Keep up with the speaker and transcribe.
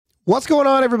What's going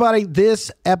on, everybody?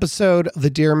 This episode of the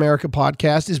Dear America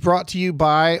podcast is brought to you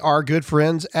by our good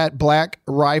friends at Black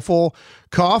Rifle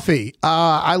Coffee.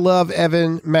 I love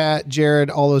Evan, Matt, Jared,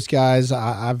 all those guys.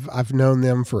 I've known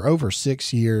them for over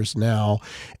 6 years now,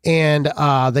 and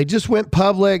they just went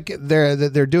public.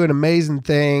 They're doing amazing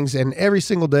things, and every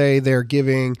single day they're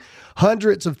giving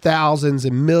hundreds of thousands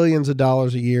and millions of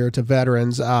dollars a year to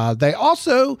veterans. They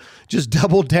also just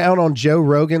doubled down on Joe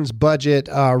Rogan's budget,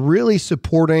 really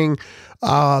supporting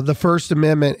the First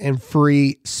Amendment and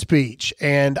free speech.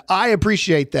 And I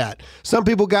appreciate that. Some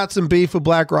people got some beef with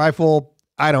Black Rifle.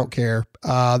 I don't care.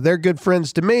 They're good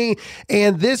friends to me.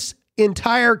 And this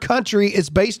entire country is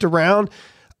based around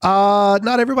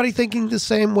not everybody thinking the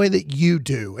same way that you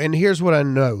do. And here's what I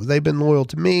know. They've been loyal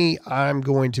to me. I'm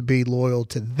going to be loyal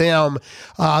to them.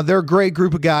 They're a great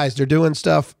group of guys. They're doing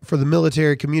stuff for the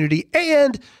military community,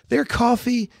 and their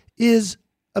coffee is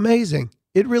amazing.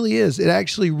 It really is. It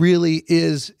actually really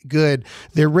is good.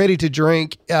 They're ready to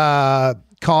drink.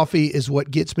 Coffee is what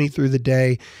gets me through the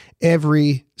day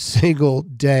every single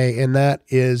day, and that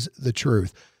is the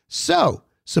truth. So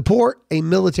support a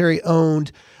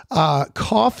military-owned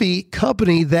coffee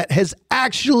company that has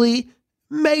actually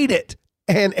made it.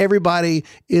 And everybody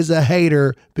is a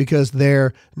hater because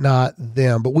they're not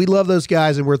them. But we love those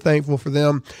guys, and we're thankful for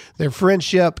them, their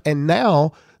friendship, and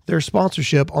now their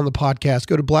sponsorship on the podcast.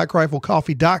 Go to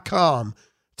blackriflecoffee.com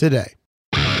today.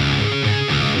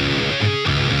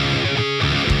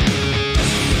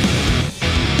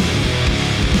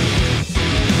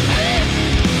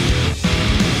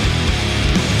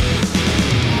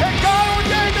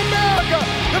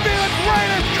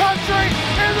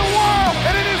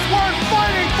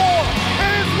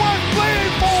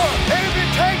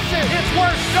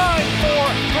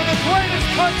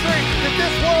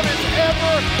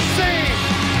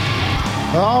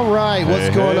 All right,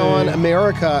 what's going on,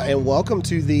 America, and welcome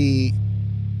to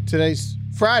today's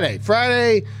Friday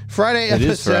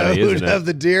episode of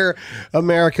the Dear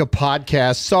America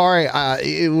podcast. Sorry,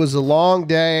 it was a long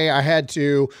day. I had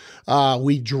to.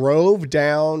 We drove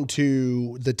down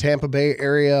to the Tampa Bay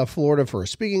area, Florida, for a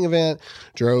speaking event.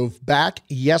 Drove back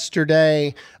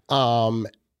yesterday.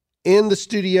 In the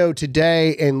studio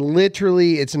today, and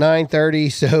literally it's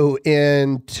 9:30, so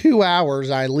in 2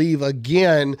 hours I leave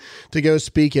again to go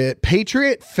speak at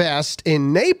Patriot Fest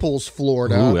in Naples,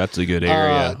 Florida. Ooh, that's a good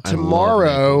area.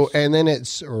 Tomorrow, and then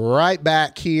it's right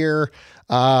back here.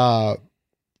 I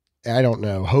don't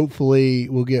know. Hopefully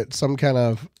we'll get some kind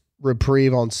of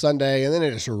reprieve on Sunday, and then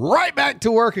it's right back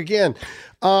to work again.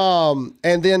 And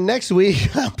then next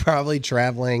week I'm probably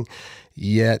traveling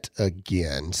yet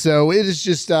again. So it is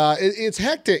just, it's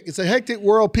hectic. It's a hectic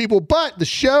world, people, but the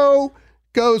show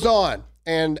goes on,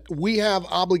 and we have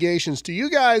obligations to you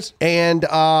guys. And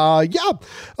there's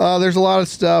a lot of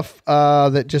stuff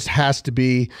that just has to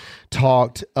be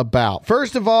talked about.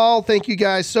 First of all, thank you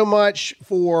guys so much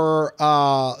for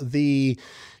the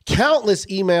countless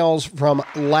emails from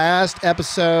last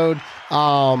episode.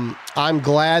 I'm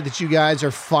glad that you guys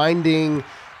are finding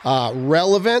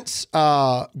relevance,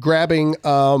 grabbing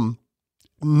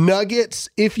nuggets,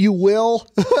 if you will,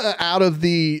 out of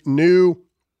the new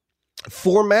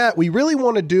format. We really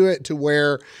want to do it to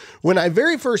where when I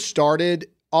very first started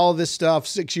all this stuff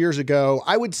 6 years ago,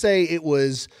 I would say it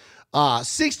was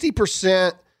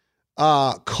 60%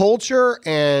 culture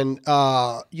and,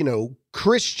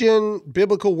 Christian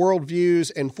biblical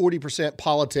worldviews, and 40%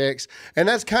 politics. And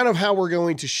that's kind of how we're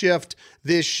going to shift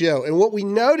this show. And what we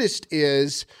noticed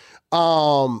is,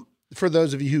 for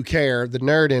those of you who care, the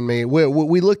nerd in me,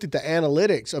 we looked at the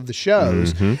analytics of the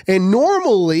shows, and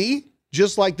normally,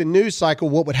 just like the news cycle,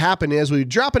 what would happen is we would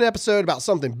drop an episode about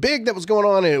something big that was going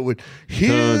on, and it would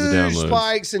huge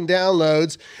spikes and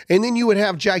downloads, and then you would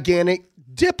have gigantic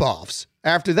dip-offs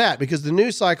after that, because the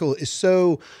news cycle is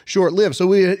so short-lived.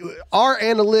 So our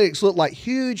analytics look like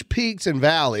huge peaks and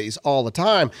valleys all the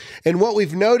time. And what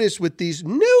we've noticed with these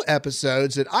new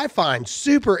episodes that I find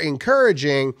super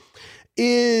encouraging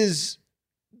is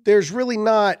there's really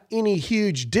not any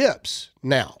huge dips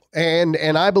now.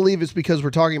 And I believe it's because we're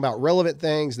talking about relevant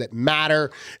things that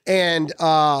matter. And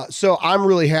so I'm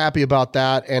really happy about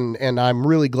that. And I'm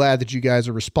really glad that you guys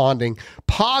are responding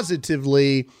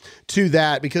positively to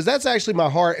that, because that's actually my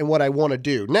heart and what I want to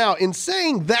do. Now, in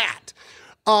saying that,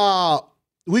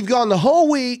 we've gone the whole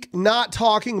week not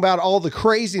talking about all the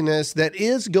craziness that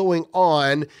is going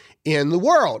on in the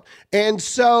world. And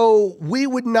so we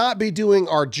would not be doing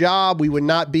our job. We would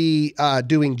not be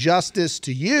doing justice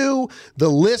to you, the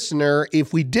listener,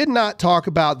 if we did not talk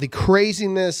about the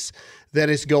craziness that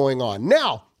is going on.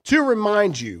 Now, to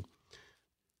remind you,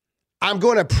 I'm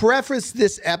going to preface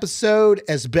this episode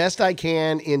as best I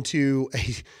can in a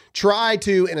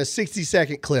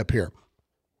 60-second clip here.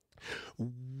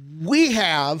 We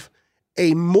have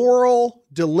a moral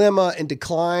dilemma and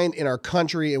decline in our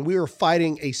country, and we are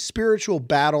fighting a spiritual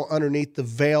battle underneath the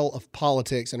veil of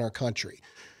politics in our country.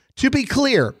 To be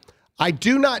clear, I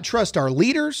do not trust our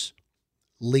leaders,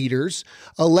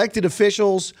 elected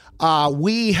officials.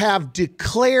 We have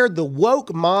declared, the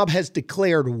woke mob has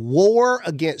declared war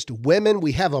against women.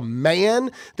 We have a man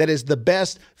that is the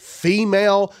best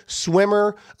female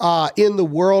swimmer in the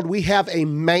world. We have a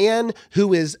man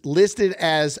who is listed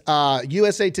as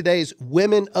USA Today's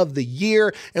Women of the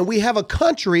Year. And we have a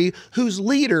country whose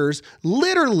leaders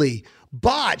literally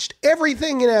botched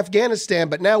everything in Afghanistan,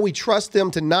 but now we trust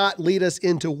them to not lead us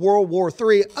into World War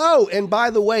III. Oh, and by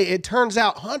the way, it turns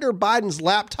out Hunter Biden's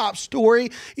laptop story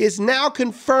is now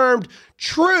confirmed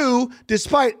true,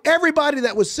 despite everybody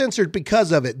that was censored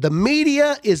because of it. The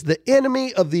media is the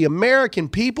enemy of the American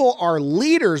people. Our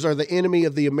leaders are the enemy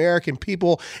of the American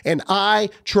people, and I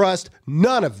trust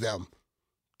none of them.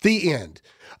 The end.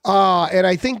 And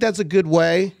I think that's a good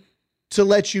way to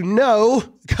let you know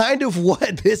kind of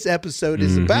what this episode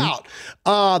is about.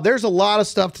 There's a lot of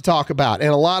stuff to talk about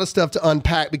and a lot of stuff to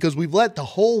unpack because we've let the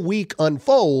whole week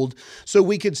unfold so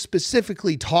we could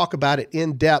specifically talk about it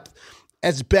in depth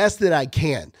as best that I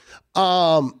can.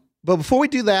 But before we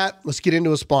do that, let's get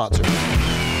into a sponsor.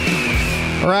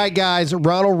 All right, guys,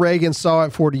 Ronald Reagan saw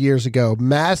it 40 years ago.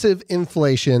 Massive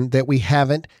inflation that we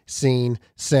haven't seen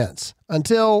since,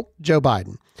 until Joe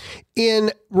Biden.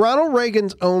 In Ronald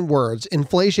Reagan's own words,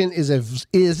 inflation is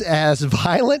as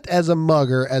violent as a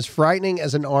mugger, as frightening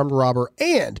as an armed robber,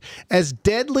 and as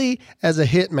deadly as a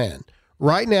hitman.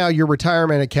 Right now, your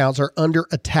retirement accounts are under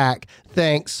attack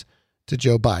thanks to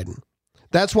Joe Biden.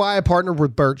 That's why I partnered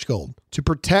with Birch Gold to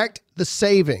protect the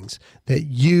savings that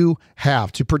you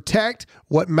have, to protect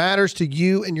what matters to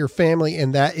you and your family,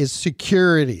 and that is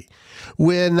security.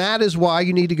 When that is why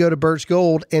you need to go to Birch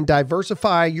Gold and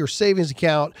diversify your savings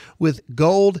account with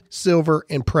gold, silver,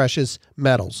 and precious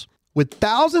metals. With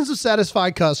thousands of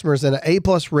satisfied customers and an A+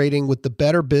 rating with the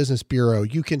Better Business Bureau,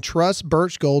 you can trust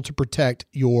Birch Gold to protect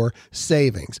your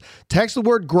savings. Text the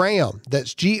word Graham,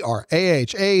 that's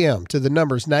GRAHAM, to the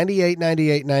numbers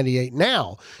 989898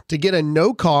 now to get a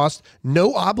no-cost,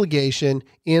 no-obligation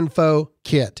info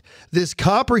kit. This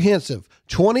comprehensive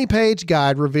 20-page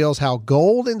guide reveals how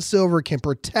gold and silver can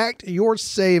protect your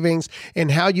savings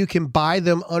and how you can buy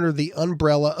them under the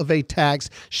umbrella of a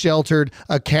tax-sheltered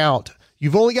account.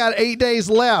 You've only got 8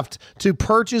 days left to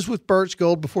purchase with Birch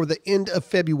Gold before the end of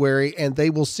February, and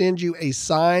they will send you a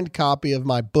signed copy of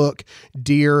my book,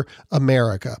 Dear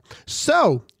America.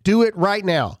 So do it right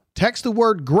now. Text the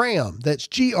word Graham, that's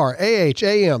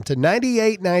GRAHAM, to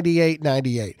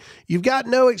 989898. You've got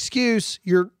no excuse.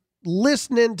 You're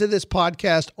listening to this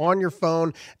podcast on your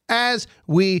phone as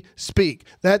we speak.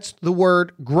 That's the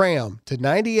word Graham to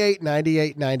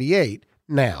 989898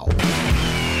 now.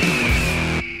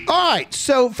 All right,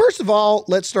 so first of all,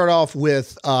 let's start off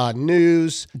with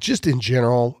news just in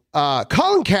general.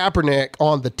 Colin Kaepernick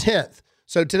on the 10th.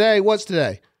 So today, what's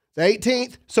today? The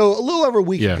 18th? So a little over a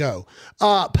week ago,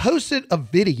 posted a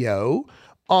video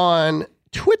on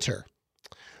Twitter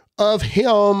of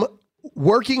him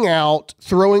working out,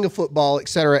 throwing a football,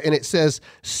 etc. And it says,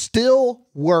 still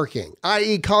working,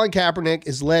 i.e. Colin Kaepernick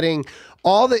is letting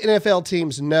all the NFL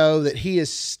teams know that he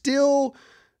is still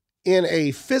in a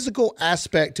physical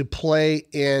aspect to play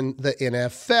in the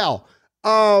NFL.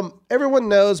 Everyone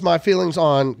knows my feelings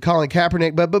on Colin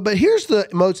Kaepernick, but here's the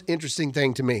most interesting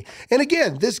thing to me. And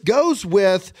again, this goes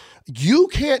with, you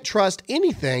can't trust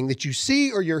anything that you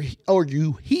see or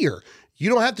you hear. You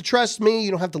don't have to trust me.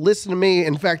 You don't have to listen to me.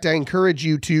 In fact, I encourage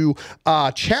you to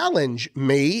challenge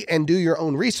me and do your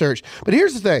own research. But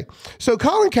here's the thing. So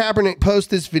Colin Kaepernick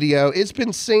posted this video. It's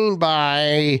been seen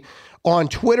by, on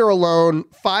Twitter alone,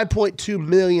 5.2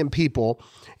 million people.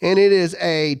 And it is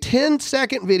a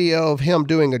 10-second video of him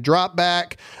doing a drop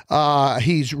back.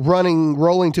 He's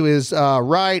rolling to his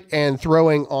right and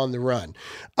throwing on the run.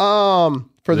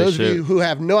 For those of you who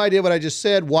have no idea what I just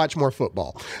said, watch more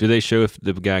football. Do they show if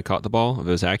the guy caught the ball, if it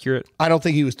was accurate? I don't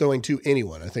think he was throwing to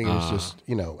anyone. I think it was just,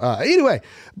 anyway.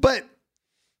 But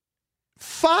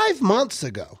 5 months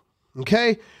ago,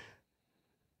 okay,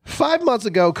 5 months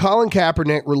ago, Colin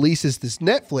Kaepernick releases this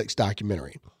Netflix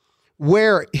documentary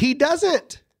where he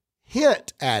doesn't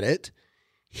hint at it.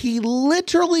 He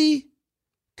literally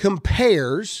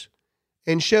compares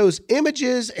and shows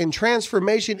images and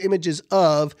transformation images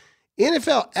of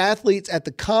NFL athletes at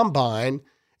the combine,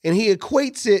 and he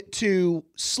equates it to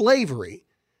slavery.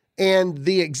 And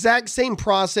the exact same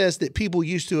process that people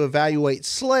used to evaluate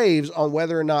slaves on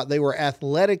whether or not they were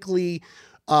athletically,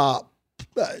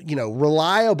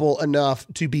 reliable enough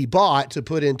to be bought to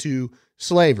put into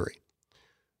slavery.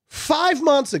 5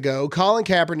 months ago, Colin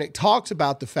Kaepernick talks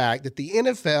about the fact that the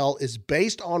NFL is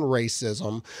based on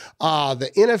racism.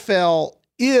 The NFL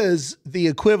is the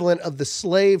equivalent of the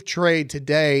slave trade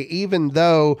today, even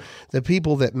though the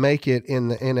people that make it in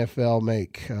the NFL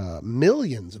make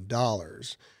millions of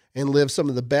dollars and live some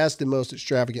of the best and most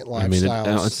extravagant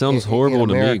lifestyles. It sounds horrible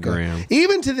to me, Graham.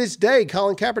 Even to this day,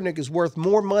 Colin Kaepernick is worth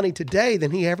more money today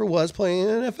than he ever was playing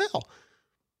in the NFL.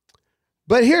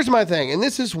 But here's my thing, and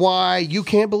this is why you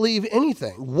can't believe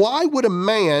anything. Why would a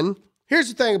man, here's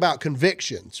the thing about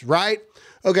convictions, right?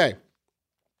 Okay,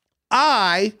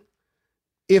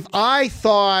 if I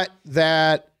thought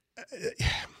that,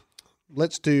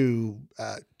 let's do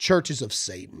churches of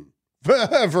Satan,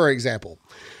 for example.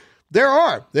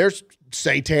 There's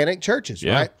satanic churches,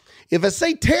 right? If a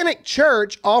satanic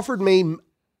church offered me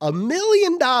 $1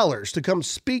 million to come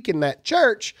speak in that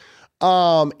church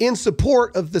in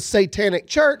support of the satanic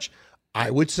church,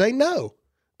 I would say no,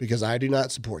 because I do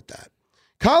not support that.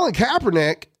 Colin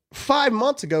Kaepernick, 5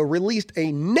 months ago, released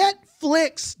a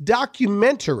Netflix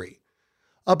documentary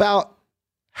about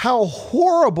how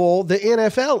horrible the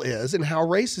NFL is and how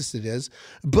racist it is,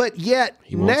 but yet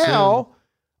now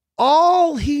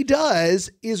all he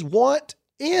does is want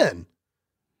in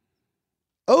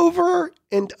over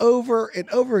and over and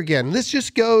over again. This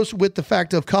just goes with the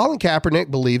fact of Colin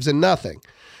Kaepernick believes in nothing.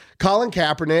 Colin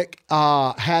Kaepernick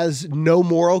has no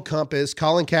moral compass.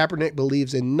 Colin Kaepernick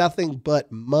believes in nothing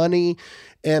but money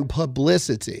and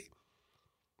publicity.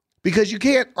 Because you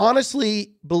can't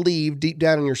honestly believe deep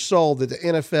down in your soul that the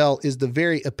NFL is the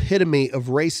very epitome of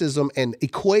racism and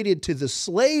equated to the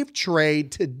slave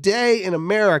trade today in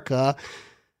America.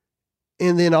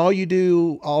 And then all you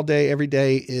do all day, every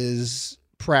day is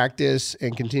practice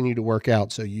and continue to work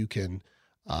out so you can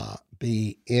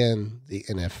be in the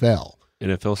NFL.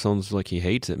 NFL sounds like he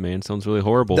hates it, man. Sounds really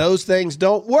horrible. Those things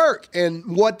don't work.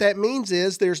 And what that means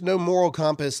is there's no moral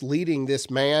compass leading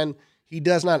this man. He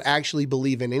does not actually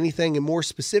believe in anything, and more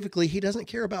specifically, he doesn't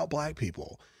care about black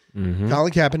people. Mm-hmm.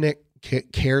 Colin Kaepernick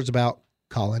cares about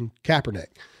Colin Kaepernick.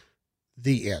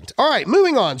 The end. All right,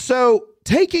 moving on. So,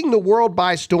 taking the world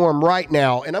by storm right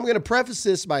now, and I'm going to preface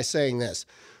this by saying this.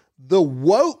 The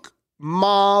woke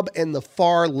mob and the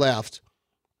far left,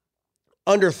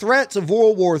 under threats of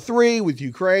World War III with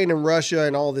Ukraine and Russia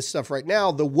and all this stuff right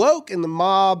now, the woke and the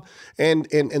mob and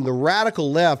the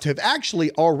radical left have actually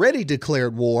already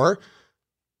declared war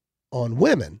on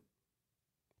women.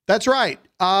 That's right.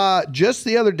 Just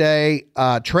the other day,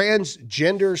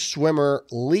 transgender swimmer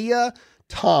Leah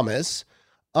Thomas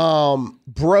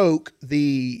broke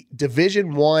the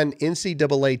Division I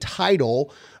NCAA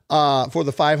title for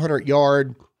the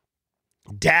 500-yard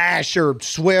dash or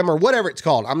swim or whatever it's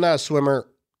called. I'm not a swimmer,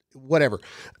 whatever.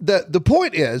 The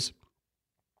point is,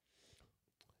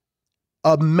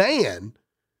 a man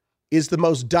is the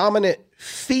most dominant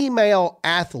female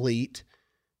athlete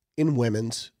in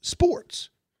women's sports.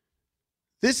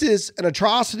 This is an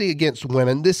atrocity against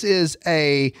women. This is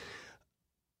a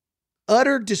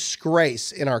utter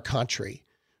disgrace in our country.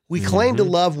 We claim to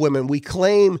love women. We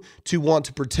claim to want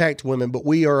to protect women, but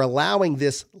we are allowing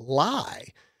this lie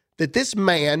that this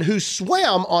man who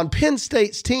swam on Penn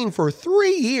State's team for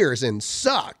 3 years and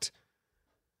sucked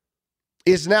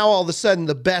is now all of a sudden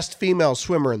the best female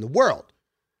swimmer in the world.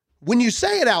 When you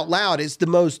say it out loud, it's the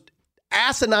most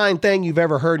asinine thing you've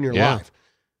ever heard in your life.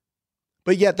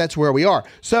 But yet that's where we are.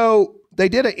 So they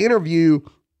did an interview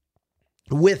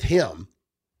with him,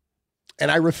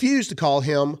 and I refuse to call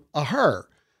him a her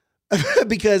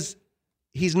because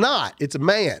he's not. It's a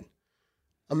man.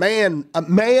 A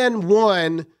man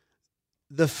won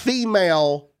the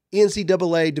female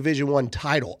NCAA Division I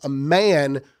title. A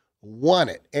man won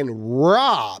it and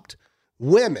robbed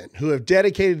women who have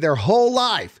dedicated their whole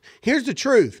life. Here's the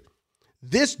truth.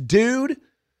 This dude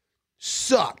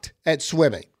sucked at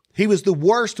swimming. He was the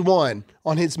worst one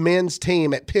on his men's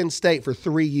team at Penn State for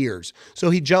 3 years. So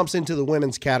he jumps into the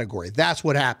women's category. That's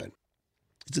what happened.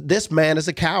 This man is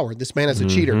a coward. This man is a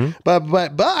cheater.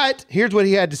 But here's what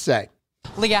he had to say.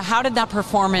 Leah, how did that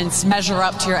performance measure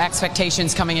up to your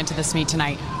expectations coming into this meet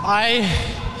tonight? I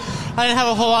didn't have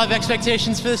a whole lot of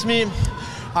expectations for this meet.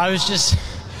 I was just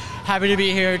happy to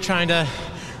be here trying to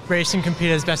race and compete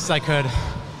as best as I could.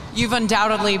 You've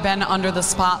undoubtedly been under the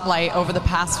spotlight over the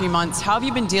past few months. How have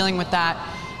you been dealing with that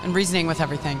and reasoning with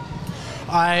everything?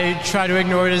 I try to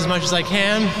ignore it as much as I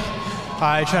can.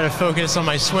 I try to focus on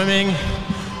my swimming,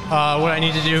 what I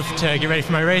need to do to get ready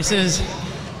for my races,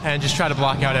 and just try to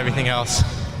block out everything else.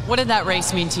 What did that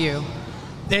race mean to you?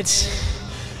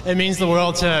 It means the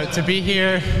world to be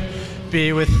here,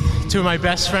 be with two of my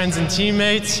best friends and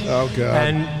teammates,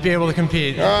 and be able to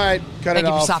compete. All right, cut Thank it you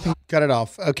for off. stopping. Cut it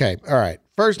off. Okay, all right.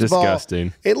 First Disgusting.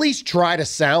 of all, at least try to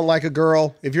sound like a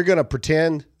girl. If you're going to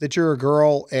pretend that you're a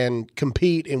girl and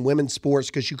compete in women's sports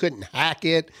because you couldn't hack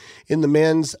it in the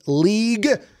men's league,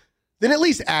 then at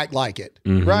least act like it,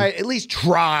 right? At least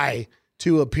try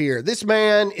to appear. This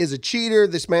man is a cheater.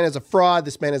 This man is a fraud.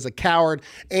 This man is a coward.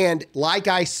 And like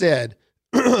I said,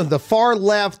 the far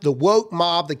left, the woke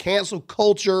mob, the cancel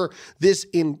culture,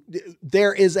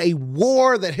 there is a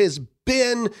war that has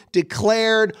been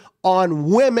declared on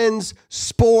women's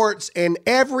sports, and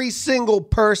every single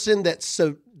person that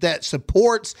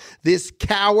supports this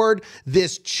coward,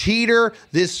 this cheater,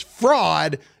 this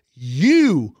fraud,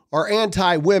 you are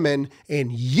anti-women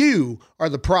and you are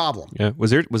the problem. Yeah.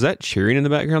 Was that cheering in the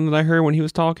background that I heard when he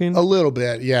was talking? A little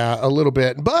bit. Yeah, a little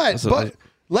bit. But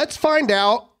let's find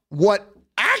out what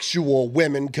actual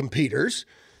women competitors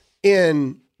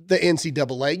in the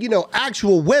NCAA,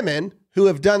 actual women who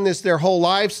have done this their whole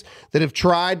lives, that have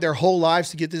tried their whole lives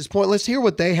to get to this point. Let's hear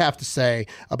what they have to say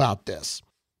about this.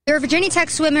 You're a Virginia Tech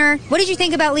swimmer. What did you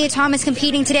think about Leah Thomas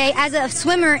competing today as a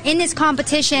swimmer in this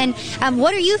competition?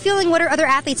 What are you feeling? What are other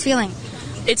athletes feeling?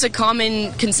 It's a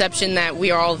common conception that we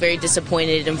are all very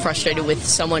disappointed and frustrated with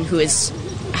someone who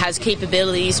has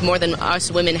capabilities more than us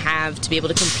women have to be able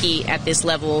to compete at this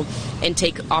level and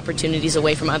take opportunities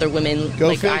away from other women.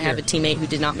 I have a teammate who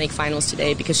did not make finals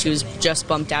today because she was just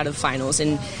bumped out of finals,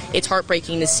 and it's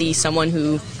heartbreaking to see someone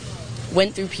who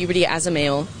went through puberty as a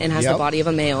male and has the body of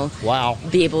a male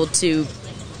be able to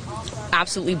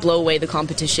absolutely blow away the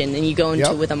competition, and you go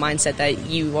into it with a mindset that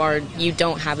you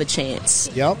don't have a chance.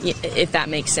 If that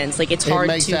makes sense. It's hard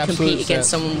to compete against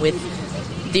someone with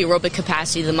the aerobic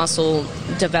capacity, the muscle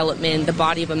development, the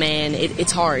body of a man.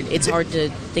 It's hard. It's hard to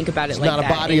think about it like that. It's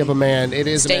not a body of a man. It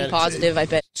is staying positive, I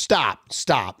bet.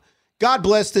 Stop. God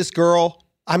bless this girl.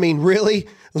 I mean, really?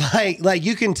 Like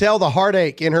you can tell the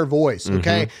heartache in her voice,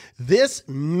 okay? This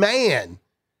man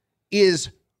is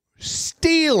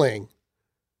stealing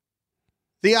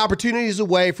the opportunities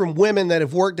away from women that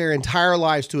have worked their entire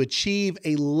lives to achieve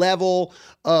a level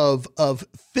of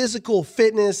physical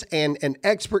fitness and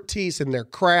expertise in their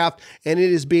craft, and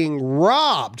it is being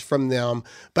robbed from them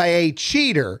by a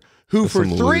cheater who for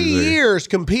 3 years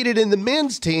competed in the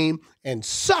men's team and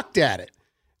sucked at it,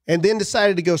 and then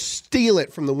decided to go steal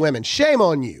it from the women. Shame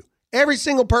on you. Every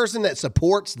single person that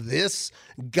supports this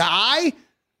guy,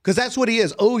 because that's what he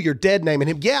is. Oh, you're dead naming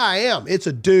him. Yeah, I am. It's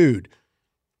a dude.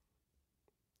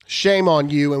 Shame on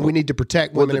you, and we need to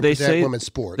protect women and protect women's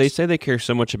sports. They say they care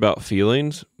so much about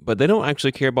feelings, but they don't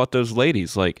actually care about those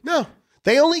ladies. No,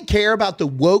 they only care about the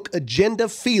woke agenda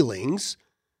feelings,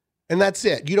 and that's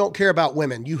it. You don't care about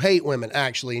women. You hate women,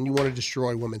 actually, and you want to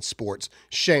destroy women's sports.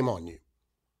 Shame on you.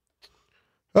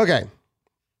 Okay.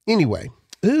 Anyway.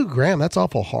 Ooh, Graham, that's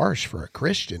awful harsh for a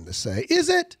Christian to say. Is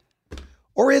it?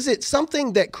 Or is it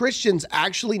something that Christians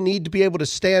actually need to be able to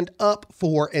stand up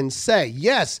for and say,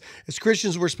 yes, as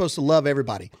Christians, we're supposed to love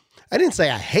everybody. I didn't say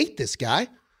I hate this guy.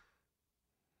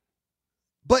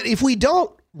 But if we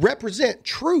don't represent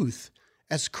truth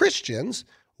as Christians,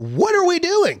 what are we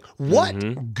doing?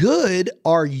 What good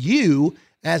are you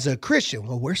as a Christian?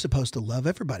 Well, we're supposed to love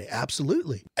everybody.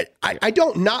 Absolutely. I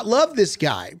don't not love this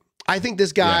guy. I think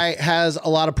this guy has a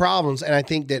lot of problems, and I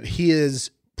think that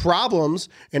his problems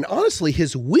and honestly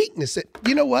his weakness,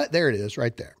 you know what? There it is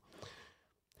right there.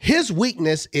 His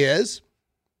weakness is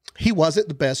he wasn't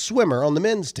the best swimmer on the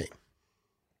men's team.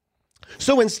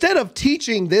 So instead of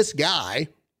teaching this guy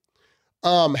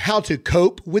how to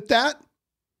cope with that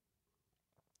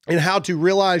and how to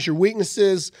realize your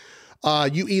weaknesses,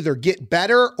 you either get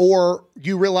better or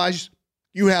you realize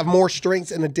you have more strengths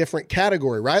in a different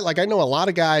category, right? Like I know a lot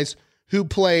of guys who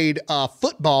played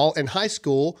football in high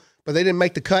school, but they didn't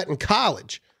make the cut in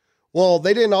college. Well,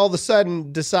 they didn't all of a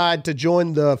sudden decide to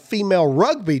join the female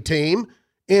rugby team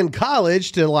in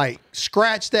college to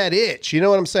scratch that itch. You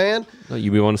know what I'm saying? You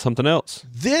be on to something else.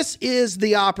 This is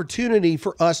the opportunity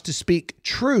for us to speak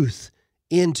truth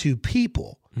into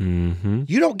people.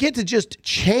 You don't get to just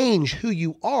change who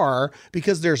you are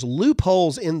because there's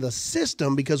loopholes in the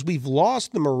system because we've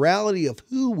lost the morality of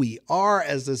who we are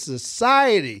as a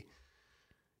society.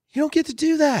 You don't get to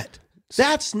do that.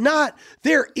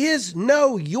 There is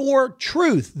no your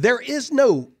truth. There is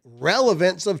no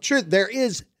relevance of truth. There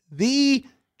is the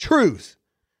truth.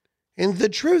 And the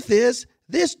truth is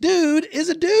This dude is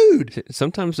a dude.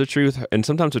 Sometimes the truth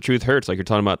hurts. Like you're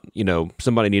talking about,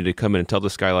 somebody needed to come in and tell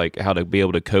this guy like how to be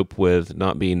able to cope with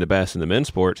not being the best in the men's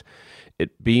sports.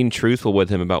 Being truthful with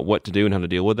him about what to do and how to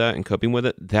deal with that and coping with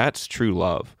it, that's true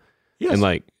love. Yes.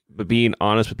 And but being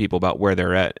honest with people about where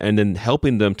they're at and then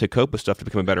helping them to cope with stuff to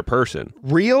become a better person.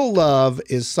 Real love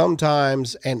is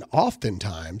sometimes and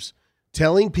oftentimes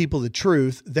telling people the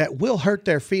truth that will hurt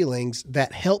their feelings,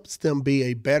 that helps them be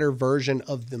a better version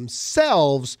of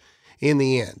themselves in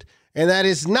the end. And that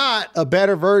is not a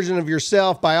better version of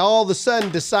yourself by all of a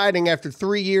sudden deciding after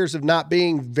 3 years of not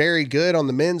being very good on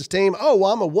the men's team, oh,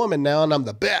 well, I'm a woman now and I'm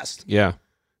the best. Yeah.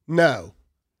 No,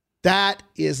 that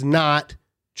is not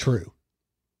true.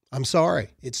 I'm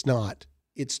sorry. It's not.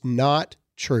 It's not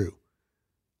true.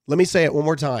 Let me say it one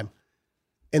more time.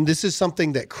 And this is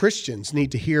something that Christians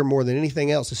need to hear more than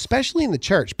anything else, especially in the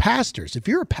church. Pastors, if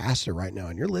you're a pastor right now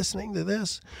and you're listening to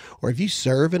this, or if you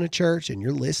serve in a church and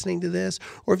you're listening to this,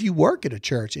 or if you work at a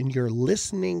church and you're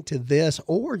listening to this,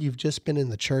 or you've just been in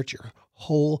the church your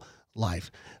whole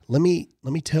life, let me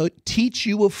teach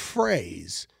you a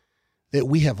phrase that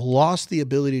we have lost the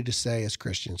ability to say as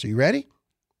Christians. Are you ready?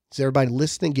 Is everybody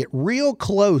listening? Get real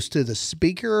close to the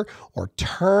speaker or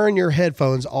turn your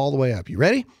headphones all the way up. You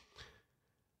ready?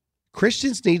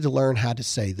 Christians need to learn how to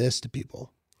say this to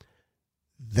people.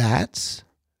 That's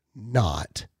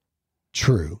not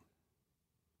true.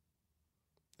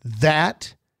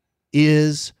 That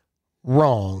is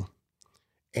wrong.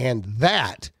 And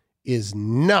that is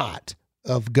not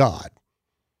of God.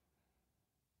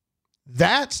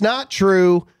 That's not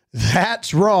true.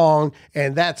 That's wrong.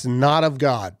 And that's not of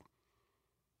God.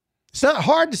 It's not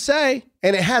hard to say,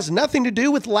 and it has nothing to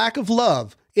do with lack of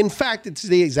love. In fact, it's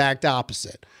the exact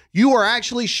opposite. You are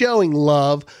actually showing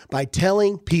love by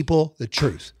telling people the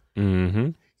truth. Mm-hmm.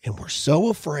 And we're so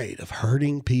afraid of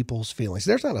hurting people's feelings.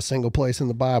 There's not a single place in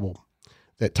the Bible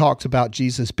that talks about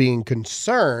Jesus being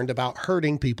concerned about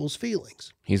hurting people's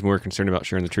feelings. He's more concerned about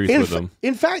sharing the truth with them.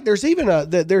 In fact, there's even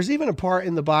a part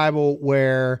in the Bible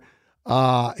where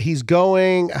he's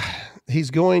going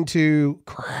to,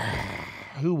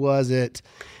 who was it?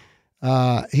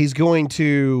 He's going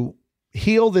to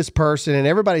heal this person, and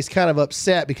everybody's kind of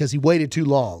upset because he waited too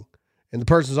long, and the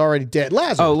person's already dead.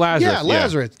 Lazarus. Oh, Lazarus. Yeah,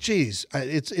 Lazarus. Yeah. Jeez,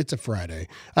 it's a Friday.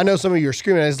 I know some of you are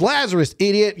screaming, "It's Lazarus,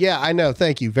 idiot!" Yeah, I know.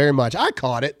 Thank you very much. I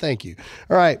caught it. Thank you.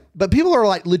 All right, but people are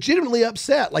like legitimately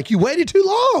upset. Like, you waited too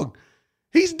long.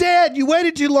 He's dead. You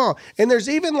waited too long. And there's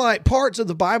even like parts of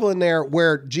the Bible in there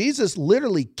where Jesus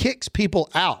literally kicks people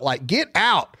out. Like, get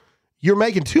out. You're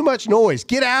making too much noise.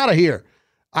 Get out of here.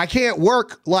 I can't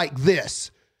work like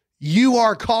this. You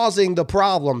are causing the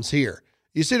problems here.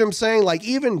 You see what I'm saying? Like,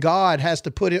 even God has to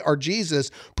put it, or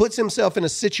Jesus puts himself in a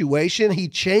situation. He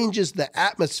changes the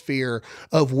atmosphere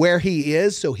of where he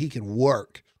is so he can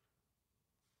work.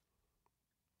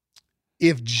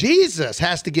 If Jesus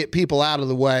has to get people out of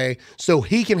the way so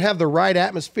he can have the right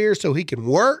atmosphere so he can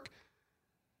work,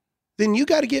 then you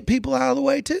got to get people out of the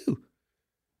way too.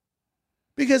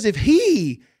 Because if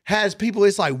he has people,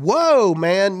 it's like, whoa,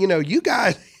 man, you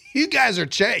guys are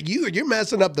you're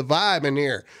messing up the vibe in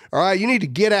here. All right, you need to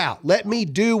get out. Let me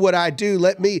do what I do.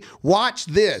 Let me watch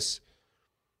this.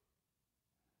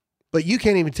 But you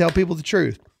can't even tell people the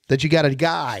truth, that you got a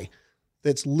guy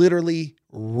that's literally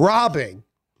robbing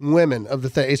women of the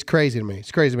thing. It's crazy to me.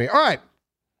 It's crazy to me. All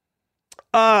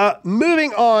right.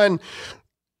 Moving on.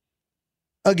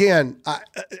 Again,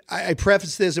 I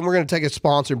preface this, and we're going to take a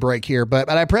sponsor break here, but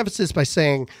I preface this by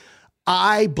saying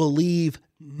I believe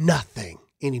nothing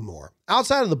anymore.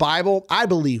 Outside of the Bible, I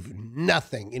believe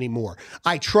nothing anymore.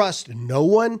 I trust no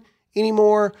one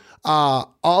anymore.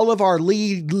 All of our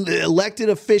elected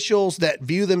officials that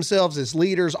view themselves as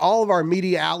leaders, all of our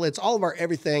media outlets, all of our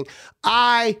everything,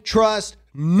 I trust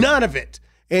none of it,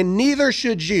 and neither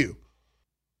should you.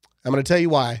 I'm going to tell you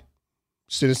why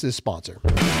as soon as this sponsor.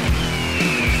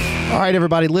 All right,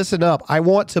 everybody, listen up. I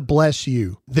want to bless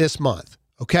you this month,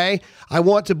 okay? I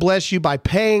want to bless you by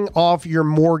paying off your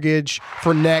mortgage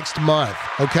for next month,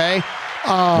 okay?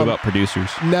 What about producers?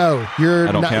 No, I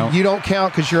don't count? You don't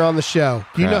count because you're on the show.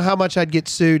 You know how much I'd get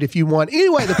sued if you won.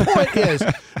 Anyway, the point is,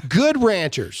 Good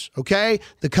Ranchers, okay?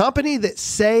 The company that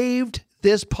saved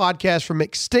this podcast from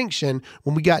extinction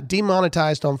when we got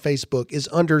demonetized on Facebook is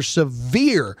under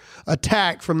severe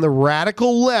attack from the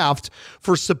radical left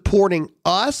for supporting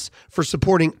us, for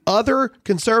supporting other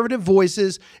conservative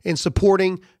voices, and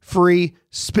supporting free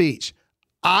speech.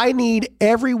 I need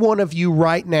every one of you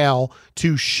right now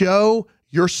to show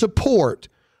your support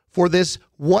for this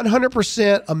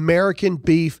 100% American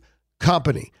beef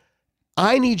company.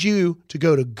 I need you to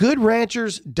go to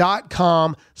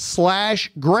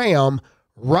goodranchers.com/Graham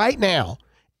right now.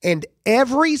 And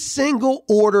every single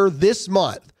order this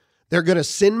month, they're going to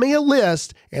send me a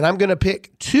list, and I'm going to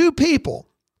pick 2 people,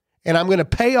 and I'm going to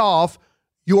pay off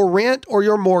your rent or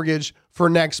your mortgage for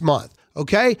next month.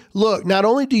 Okay? Look, not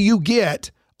only do you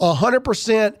get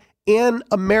 100% in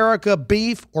America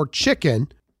beef or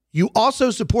chicken, you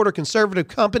also support a conservative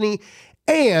company,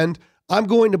 and I'm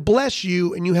going to bless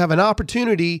you, and you have an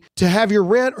opportunity to have your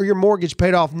rent or your mortgage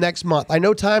paid off next month. I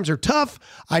know times are tough.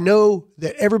 I know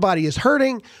that everybody is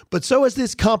hurting, but so is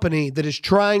this company that is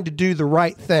trying to do the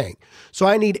right thing. So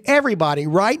I need everybody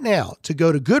right now to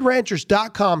go to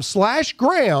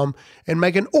goodranchers.com/Graham and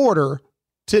make an order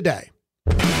today.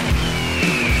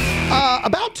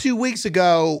 About 2 weeks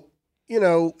ago,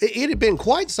 it had been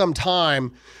quite some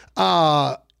time.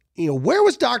 Where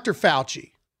was Dr. Fauci?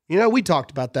 We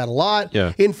talked about that a lot.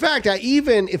 Yeah. In fact,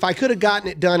 if I could have gotten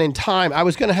it done in time, I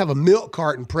was going to have a milk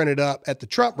carton printed up at the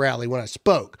Trump rally when I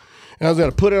spoke. And I was going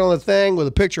to put it on the thing with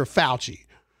a picture of Fauci,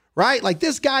 right? Like,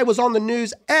 this guy was on the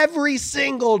news every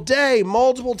single day,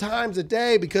 multiple times a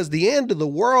day, because the end of the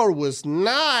world was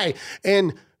nigh.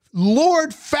 And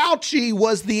Lord Fauci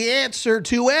was the answer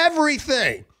to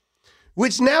everything,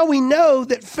 which now we know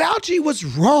that Fauci was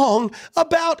wrong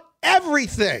about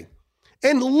everything.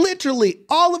 And literally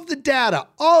all of the data,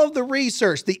 all of the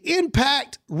research, the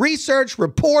impact research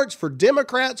reports for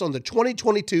Democrats on the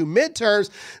 2022 midterms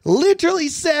literally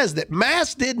says that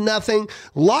masks did nothing.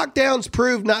 Lockdowns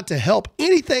proved not to help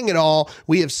anything at all.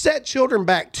 We have set children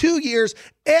back 2 years.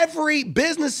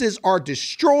 Businesses are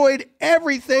destroyed.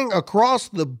 Everything across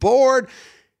the board.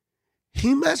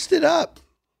 He messed it up.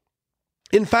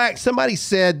 In fact, somebody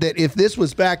said that if this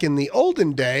was back in the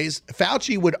olden days,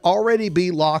 Fauci would already be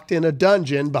locked in a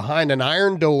dungeon behind an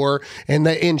iron door and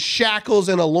in shackles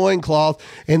and a loincloth,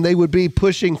 and they would be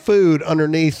pushing food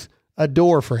underneath a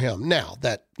door for him. Now,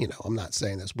 that, I'm not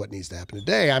saying that's what needs to happen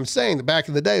today. I'm saying that back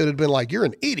in the day, it would have been like, you're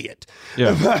an idiot.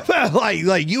 Yeah.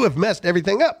 like you have messed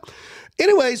everything up.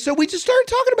 Anyway, so we just started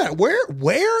talking about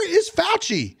where is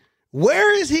Fauci?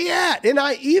 Where is he at? And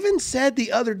I even said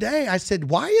the other day, I said,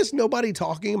 why is nobody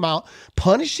talking about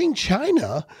punishing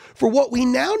China for what we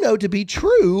now know to be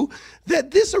true,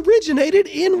 that this originated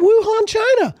in Wuhan,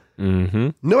 China? Mm-hmm.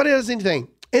 Nobody does anything.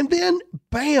 And then,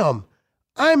 bam.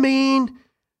 I mean,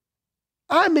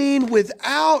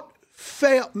 without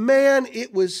fail, man,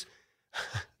 it was,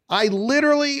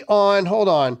 hold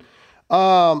on.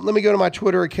 Let me go to my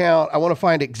Twitter account. I want to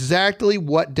find exactly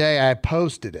what day I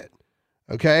posted it.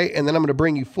 Okay, and then I'm going to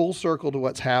bring you full circle to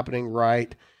what's happening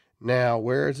right now.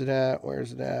 Where is it at?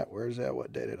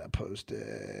 What day did I post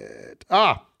it?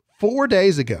 4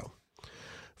 days ago.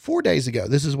 4 days ago,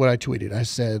 this is what I tweeted. I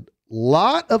said,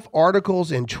 lot of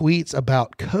articles and tweets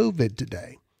about COVID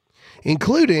today,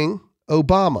 including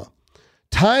Obama.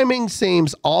 Timing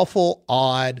seems awful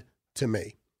odd to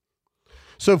me.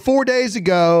 So 4 days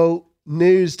ago,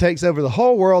 news takes over the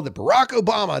whole world that Barack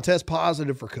Obama tests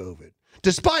positive for COVID,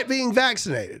 despite being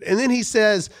vaccinated. And then he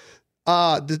says,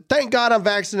 thank God I'm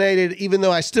vaccinated, even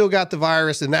though I still got the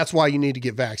virus, and that's why you need to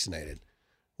get vaccinated.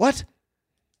 What?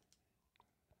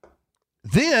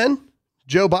 Then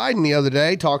Joe Biden the other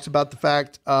day talks about the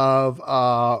fact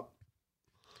of,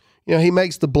 he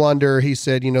makes the blunder. He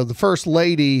said, the first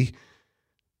lady's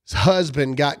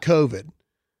husband got COVID,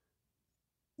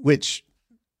 which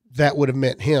that would have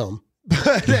meant him.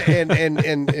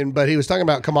 But he was talking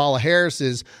about Kamala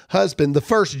Harris's husband, the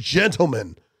first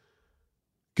gentleman,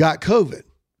 got COVID.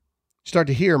 You start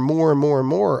to hear more and more and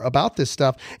more about this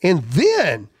stuff. And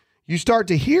then you start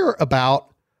to hear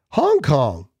about Hong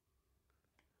Kong.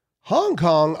 Hong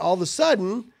Kong all of a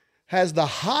sudden has the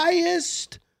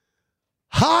highest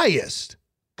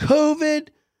COVID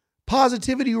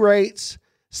positivity rates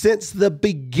since the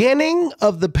beginning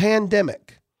of the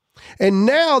pandemic. And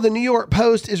now the New York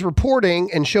Post is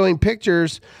reporting and showing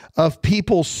pictures of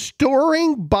people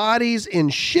storing bodies in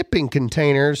shipping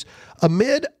containers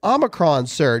amid Omicron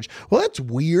surge. Well, that's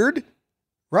weird,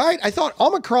 right? I thought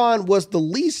Omicron was the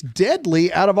least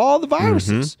deadly out of all the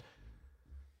viruses. Mm-hmm.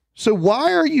 So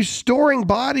why are you storing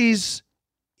bodies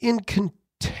in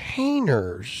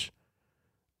containers?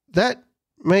 That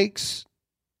makes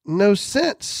no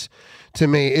sense to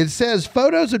me. It says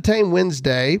photos obtained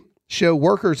Wednesday show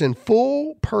workers in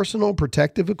full personal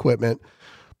protective equipment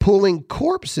putting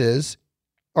corpses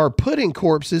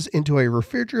into a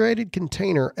refrigerated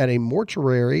container at a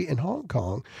mortuary in Hong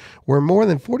Kong, where more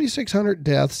than 4,600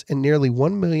 deaths and nearly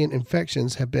 1 million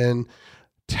infections have been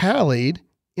tallied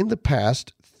in the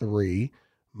past 3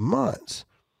 months.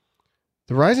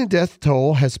 The rising death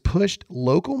toll has pushed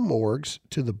local morgues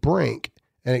to the brink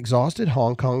and exhausted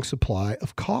Hong Kong's supply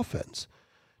of coffins.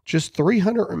 Just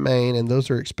 300 remain, and those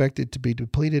are expected to be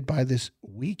depleted by this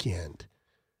weekend.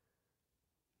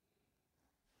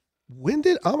 When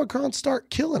did Omicron start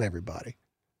killing everybody?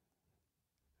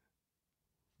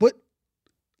 What?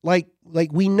 Like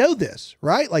we know this,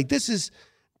 right? Like this is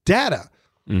data.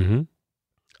 Mm-hmm.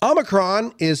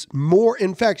 Omicron is more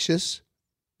infectious,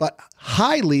 but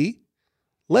highly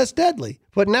less deadly.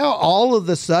 But now all of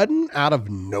a sudden, out of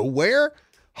nowhere,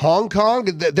 Hong Kong,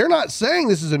 they're not saying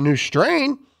this is a new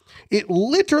strain. It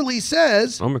literally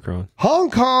says Omicron.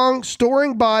 Hong Kong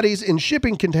storing bodies in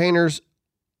shipping containers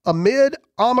amid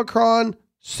Omicron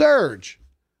surge.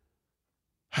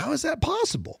 How is that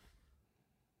possible?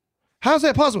 How is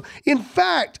that possible? In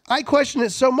fact, I question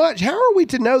it so much. How are we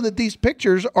to know that these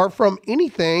pictures are from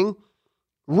anything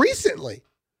recently?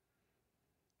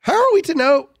 How are we to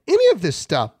know any of this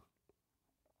stuff?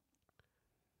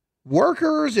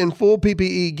 Workers in full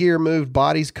PPE gear moved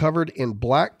bodies covered in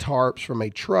black tarps from a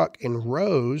truck in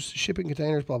rows, shipping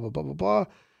containers, blah, blah, blah, blah, blah.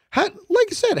 Like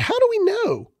I said, how do we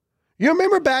know? You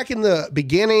remember back in the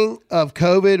beginning of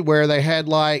COVID where they had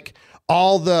like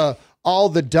all the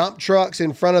dump trucks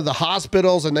in front of the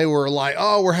hospitals and they were like,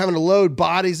 oh, we're having to load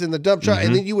bodies in the dump truck. Mm-hmm.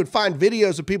 And then you would find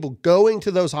videos of people going to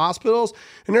those hospitals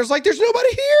and there's nobody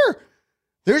here.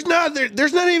 There's not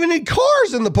even any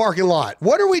cars in the parking lot.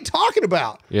 What are we talking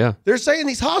about? Yeah. They're saying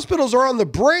these hospitals are on the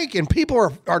brink and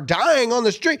people are dying on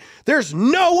the street. There's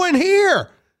no one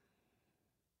here.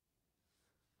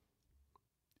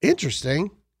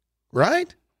 Interesting.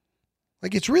 Right?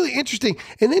 Like, it's really interesting.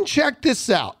 And then check this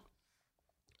out.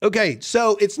 Okay,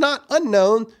 so it's not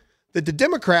unknown that the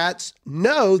Democrats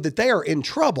know that they are in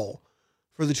trouble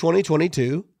for the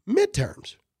 2022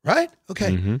 midterms, right?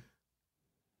 Okay. Mm-hmm.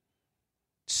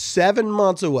 7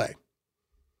 months away.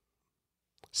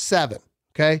 7.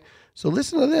 Okay. So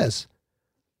listen to this.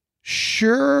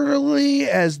 Surely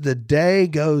as the day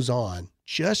goes on,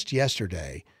 just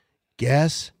yesterday,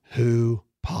 guess who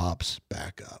pops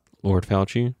back up? Lord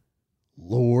Fauci.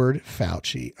 Lord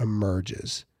Fauci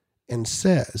emerges and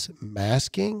says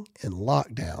masking and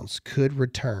lockdowns could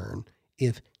return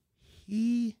if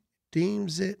he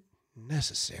deems it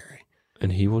necessary.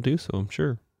 And he will do so, I'm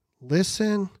sure.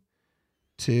 Listen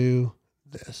to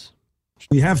this.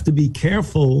 We have to be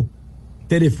careful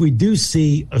that if we do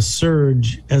see a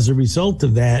surge as a result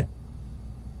of that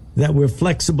we're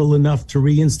flexible enough to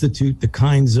reinstitute the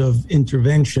kinds of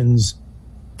interventions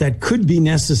that could be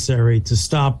necessary to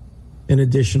stop an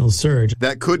additional surge.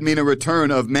 That could mean a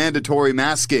return of mandatory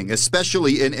masking,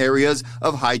 especially in areas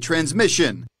of high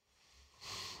transmission.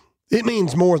 It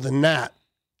means more than that.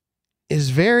 It's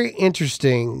very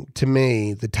interesting to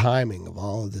me, the timing of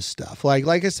all of this stuff. Like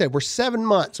I said, we're 7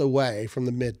 months away from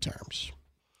the midterms.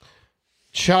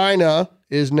 China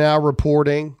is now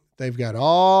reporting they've got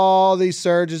all these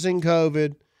surges in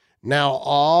COVID. Now,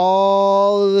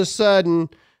 all of a sudden,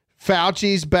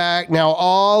 Fauci's back. Now,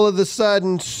 all of a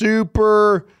sudden,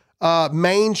 super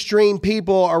mainstream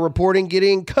people are reporting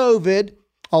getting COVID,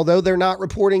 although they're not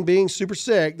reporting being super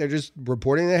sick. They're just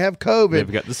reporting they have COVID.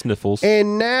 They've got the sniffles.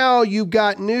 And now you've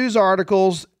got news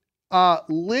articles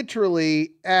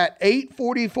literally at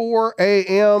 8:44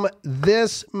 a.m.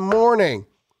 this morning.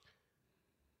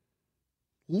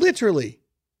 Literally.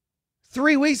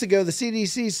 3 weeks ago, the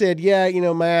CDC said, yeah,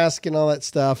 mask and all that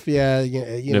stuff. Yeah,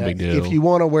 No big deal. If you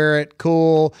want to wear it,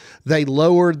 cool. They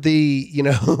lowered the,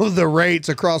 the rates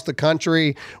across the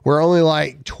country where only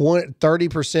like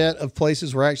 30% of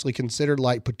places were actually considered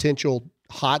like potential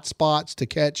hot spots to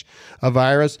catch a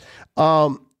virus.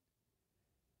 To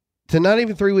not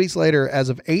even 3 weeks later, as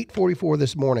of 8:44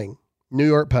 this morning, New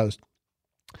York Post,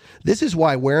 this is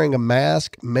why wearing a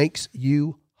mask makes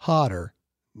you hotter.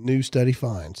 New study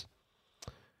finds.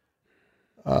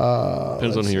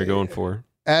 Depends on who you're going for.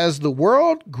 As the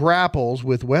world grapples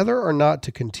with whether or not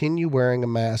to continue wearing a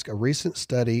mask, a recent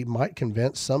study might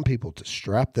convince some people to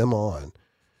strap them on.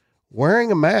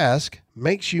 Wearing a mask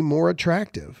makes you more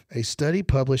attractive. A study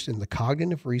published in the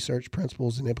Cognitive Research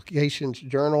Principles and Implications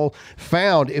Journal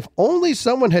found if only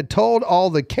someone had told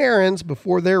all the Karens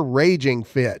before their raging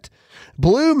fit.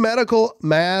 Blue medical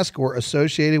masks were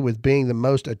associated with being the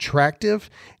most attractive,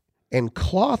 and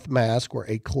cloth masks were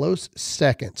a close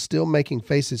second, still making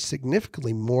faces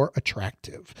significantly more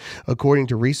attractive, according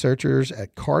to researchers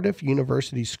at Cardiff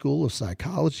University School of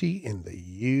Psychology in the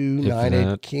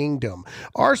United Kingdom.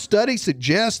 Our study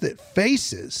suggests that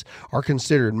faces are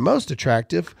considered most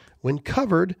attractive when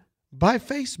covered by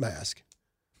face mask.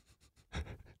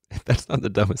 That's not the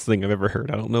dumbest thing I've ever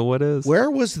heard. I don't know what is. Where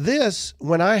was this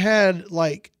when I had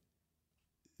like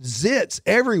zits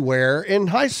everywhere in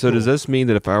high school? So does this mean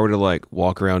that if I were to like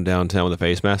walk around downtown with a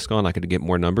face mask on, I could get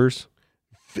more numbers?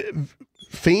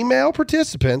 Female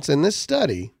participants in this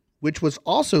study, which was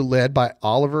also led by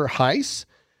Oliver Heiss,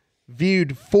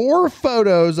 viewed 4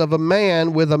 photos of a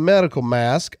man with a medical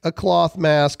mask, a cloth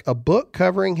mask, a book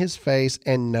covering his face,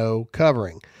 and no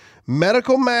covering.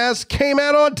 Medical mask came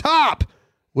out on top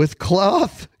with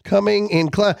cloth coming in.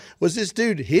 Was this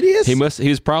dude hideous? He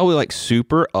was probably like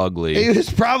super ugly. He was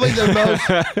probably the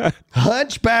most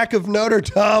hunchback of Notre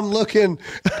Dame looking.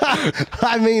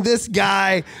 I mean, this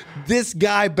guy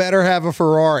better have a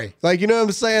Ferrari. Like, you know what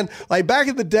I'm saying? Like back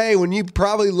in the day when you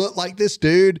probably looked like this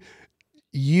dude,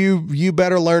 you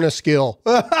better learn a skill.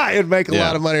 It'd make a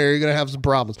lot of money or you're going to have some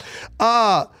problems.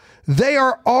 They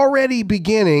are already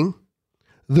beginning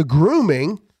the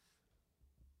grooming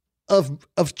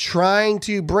of trying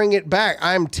to bring it back.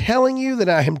 I'm telling you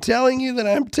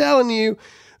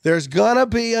there's going to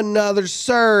be another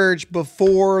surge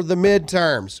before the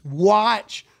midterms.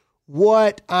 Watch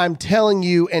what I'm telling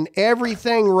you, and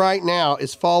everything right now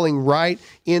is falling right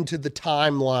into the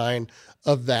timeline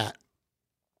of that.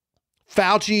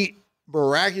 Fauci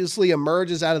miraculously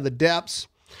emerges out of the depths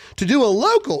to do a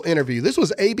local interview. This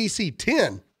was ABC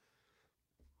 10.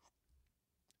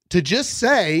 To just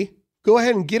say, go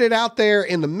ahead and get it out there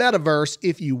in the metaverse,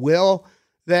 if you will,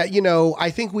 that, you know,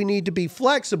 I think we need to be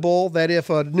flexible, that if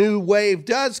a new wave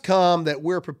does come, that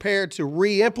we're prepared to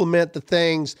re-implement the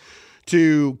things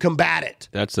to combat it.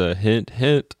 That's a hint.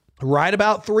 Right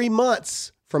about 3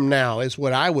 months from now is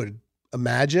what I would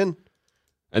imagine.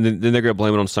 And then they're going to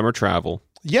blame it on summer travel.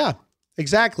 Yeah,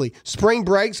 exactly. Spring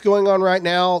break's going on right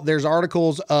now. There's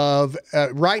articles of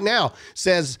right now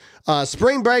says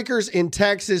spring breakers in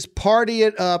Texas party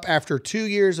it up after 2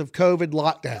 years of COVID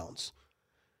lockdowns.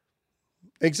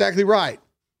 Exactly right.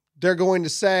 They're going to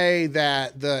say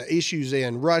that the issues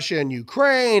in Russia and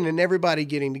Ukraine and everybody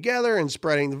getting together and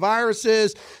spreading the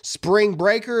viruses, spring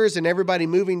breakers and everybody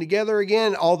moving together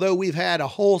again. Although we've had a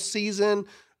whole season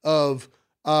of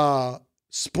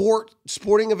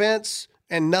sporting events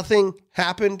and nothing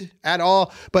happened at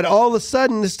all. But all of a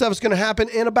sudden, this stuff is going to happen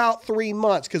in about 3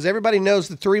 months because everybody knows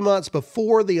the 3 months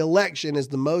before the election is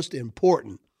the most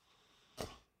important.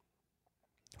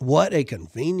 What a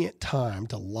convenient time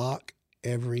to lock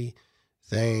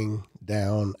everything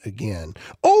down again.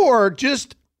 Or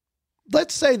just,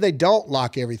 let's say they don't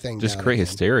lock everything down. Just create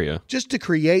hysteria. Just to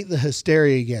create the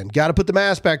hysteria again. Got to put the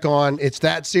mask back on. It's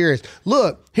that serious.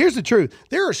 Look, here's the truth.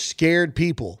 There are scared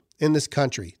people in this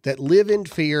country that live in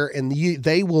fear, and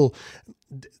they will.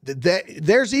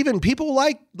 There's even people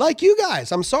like you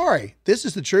guys. I'm sorry. This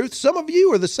is the truth. Some of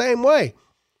you are the same way.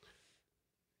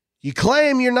 You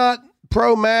claim you're not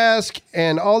pro-mask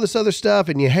and all this other stuff,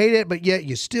 and you hate it, but yet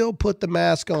you still put the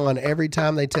mask on every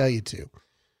time they tell you to.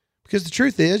 Because the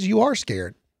truth is, you are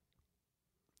scared.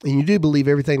 And you do believe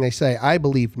everything they say. I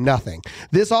believe nothing.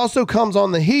 This also comes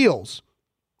on the heels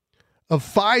of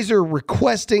Pfizer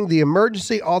requesting the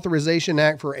Emergency Authorization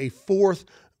Act for a 4th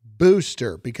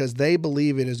booster because they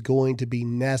believe it is going to be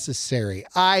necessary,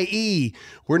 i.e.,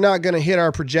 we're not going to hit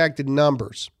our projected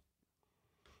numbers.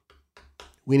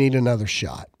 We need another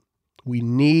shot. We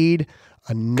need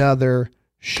another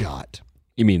shot.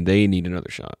 You mean they need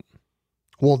another shot?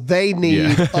 Well, they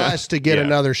need us to get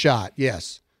another shot.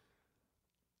 Yes.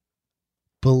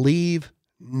 Believe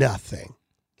nothing,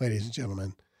 ladies and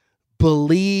gentlemen.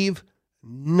 Believe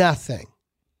nothing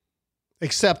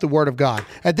except the word of God.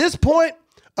 At this point,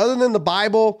 other than the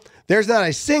Bible, there's not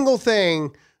a single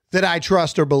thing that I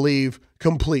trust or believe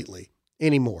completely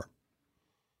anymore.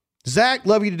 Zach,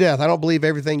 love you to death. I don't believe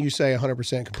everything you say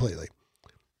 100% completely.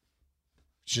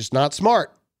 It's just not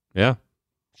smart. Yeah.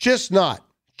 Just not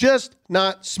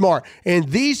smart. And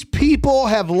these people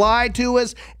have lied to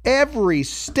us every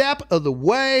step of the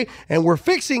way, and we're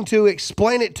fixing to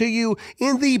explain it to you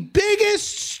in the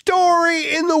biggest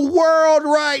story in the world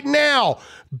right now.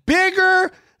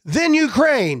 Bigger than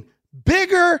Ukraine,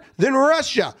 bigger than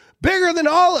Russia, bigger than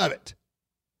all of it.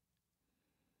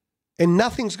 And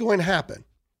nothing's going to happen.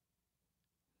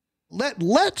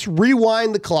 Let's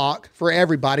rewind the clock for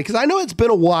everybody, because I know it's been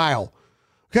a while.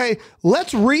 Okay,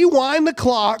 let's rewind the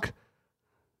clock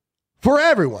for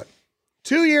everyone.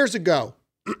 2 years ago,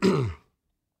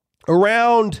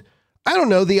 around, I don't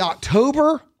know, the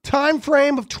October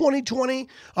timeframe of 2020,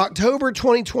 October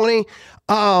 2020,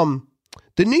 the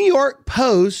New York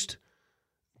Post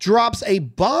drops a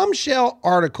bombshell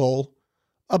article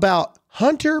about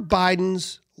Hunter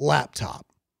Biden's laptop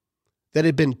that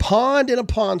had been pawned in a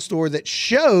pawn store that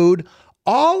showed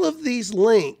all of these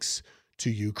links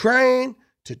to Ukraine,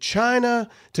 to China,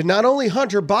 to not only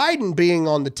Hunter Biden being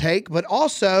on the take, but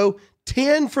also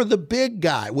 10 for the big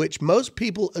guy, which most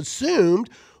people assumed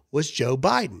was Joe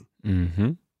Biden.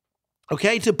 Mm-hmm.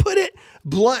 Okay, to put it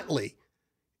bluntly,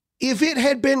 if it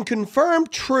had been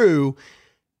confirmed true,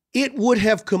 it would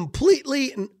have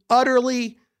completely and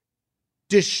utterly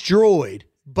destroyed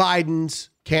Biden's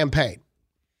campaign.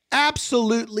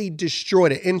 Absolutely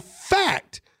destroyed it. In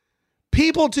fact,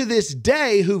 people to this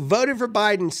day who voted for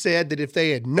Biden said that if they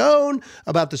had known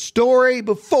about the story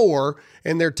before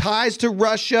and their ties to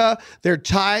Russia, their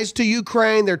ties to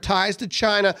Ukraine, their ties to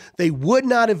China, they would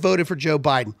not have voted for Joe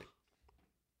Biden.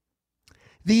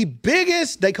 The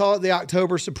biggest, they call it the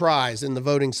October surprise in the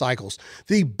voting cycles,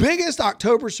 the biggest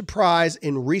October surprise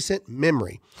in recent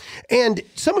memory. And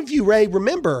some of you may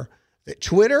remember that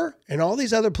Twitter and all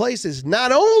these other places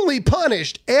not only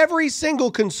punished every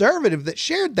single conservative that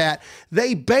shared that,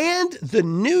 they banned the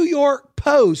New York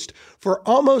Post for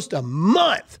almost a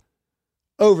month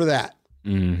over that.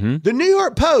 Mm-hmm. The New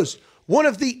York Post, one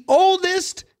of the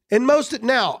oldest and most,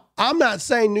 now, I'm not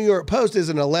saying New York Post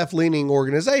isn't a left-leaning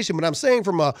organization, but I'm saying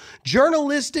from a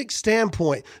journalistic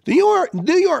standpoint, the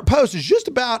New York Post is just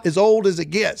about as old as it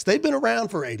gets. They've been around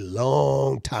for a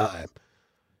long time.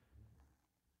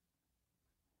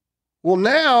 Well,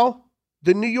 now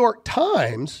the New York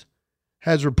Times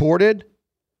has reported,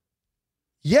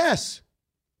 yes,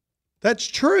 that's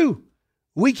true.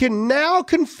 We can now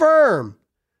confirm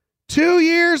 2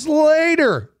 years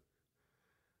later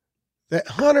that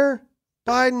Hunter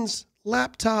Biden's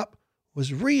laptop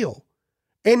was real.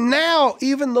 And now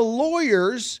even the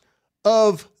lawyers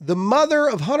of the mother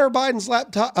of Hunter Biden's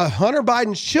laptop, Hunter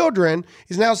Biden's children,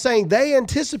 is now saying they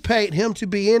anticipate him to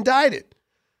be indicted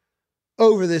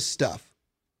over this stuff.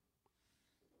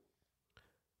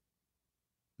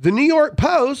 The New York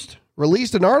Post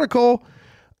released an article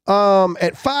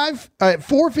at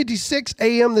 4:56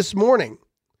 a.m. this morning.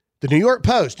 The New York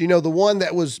Post, the one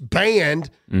that was banned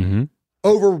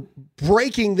over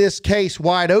breaking this case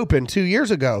wide open 2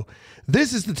 years ago.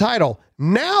 This is the title.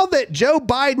 Now that Joe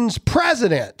Biden's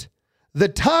president, the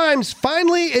Times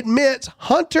finally admits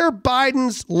Hunter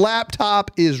Biden's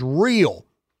laptop is real.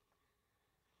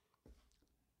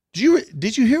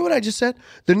 Did you hear what I just said?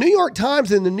 The New York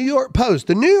Times and the New York Post.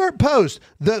 The New York Post,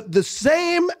 the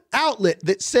same outlet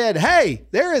that said, hey,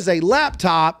 there is a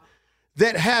laptop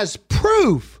that has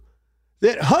proof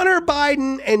that Hunter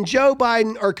Biden and Joe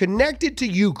Biden are connected to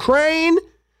Ukraine,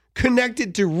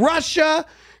 connected to Russia,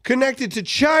 connected to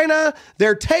China.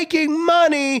 They're taking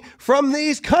money from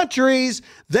these countries.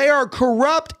 They are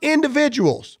corrupt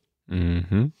individuals.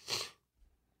 Mm-hmm.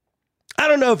 I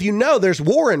don't know if you know, there's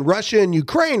war in Russia and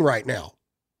Ukraine right now.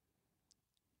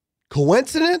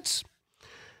 Coincidence?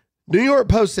 New York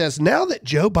Post says, now that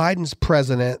Joe Biden's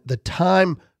president, the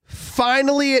Time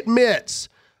finally admits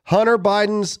Hunter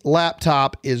Biden's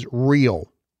laptop is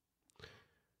real.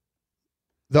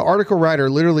 The article writer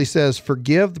literally says,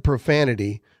 forgive the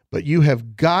profanity, but you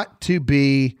have got to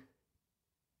be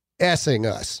S-ing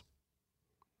us.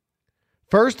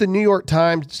 First, the New York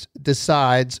Times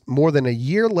decides more than a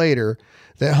year later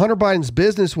that Hunter Biden's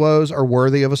business woes are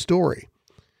worthy of a story.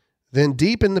 Then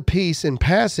deep in the piece, in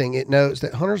passing, it notes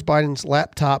that Hunter Biden's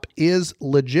laptop is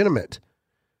legitimate.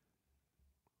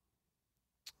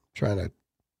 Trying to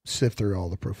sift through all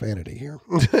the profanity here.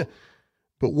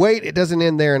 But wait, it doesn't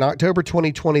end there. In October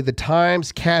 2020, the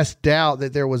Times cast doubt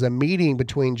that there was a meeting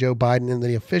between Joe Biden and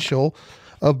the official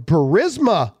of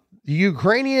Burisma, the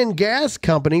Ukrainian gas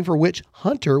company for which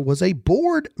Hunter was a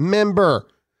board member.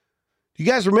 Do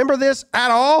you guys remember this at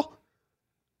all?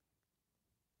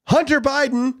 Hunter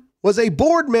Biden was a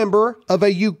board member of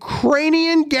a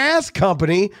Ukrainian gas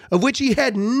company of which he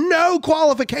had no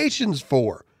qualifications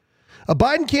for. A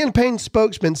Biden campaign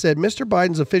spokesman said Mr.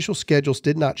 Biden's official schedules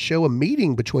did not show a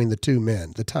meeting between the two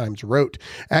men, the Times wrote,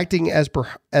 acting as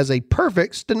a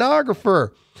perfect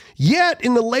stenographer. Yet,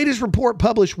 in the latest report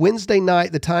published Wednesday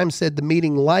night, the Times said the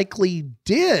meeting likely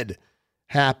did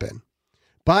happen.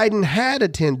 Biden had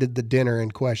attended the dinner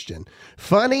in question.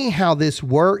 Funny how this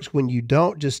works when you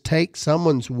don't just take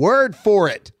someone's word for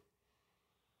it.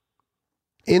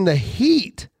 In the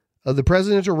heat of the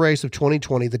presidential race of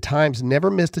 2020, the Times never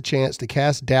missed a chance to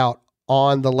cast doubt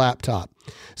on the laptop,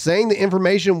 saying the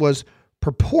information was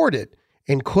purported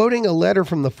and quoting a letter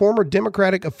from the former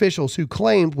Democratic officials who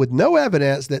claimed with no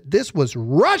evidence that this was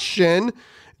Russian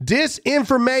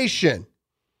disinformation.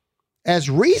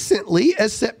 As recently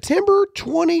as September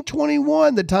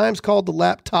 2021, the Times called the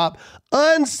laptop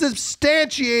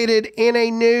unsubstantiated in a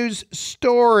news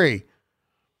story.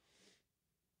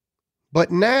 But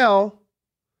now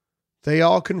they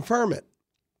all confirm it.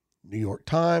 New York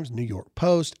Times, New York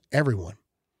Post, everyone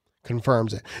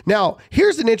confirms it. Now,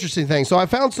 here's an interesting thing. So I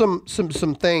found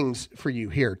some things for you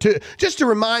here just to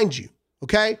remind you,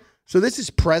 okay? So this is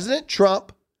President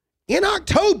Trump in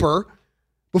October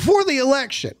before the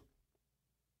election.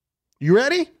 You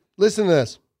ready? Listen to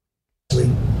this.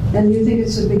 And you think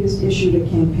it's the biggest issue to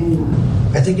campaign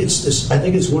on? I think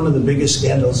it's one of the biggest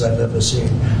scandals I've ever seen,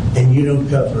 and you don't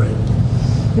cover it.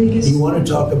 You want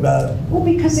to talk about... Well,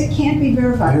 because it can't be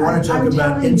verified. You want to talk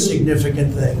about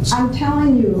insignificant things. I'm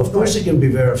telling you. Of course it can be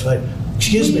verified.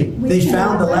 Excuse me, they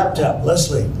found the laptop.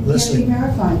 Leslie. It can't be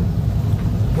verified.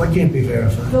 What can't be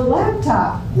verified? The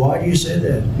laptop. Why do you say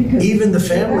that? Because even the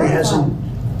family hasn't...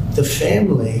 The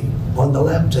family on the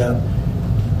laptop,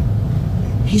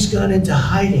 he's gone into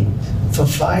hiding. For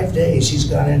 5 days, he's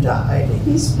gone into hiding.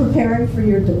 He's preparing for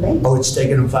your debate. Oh, it's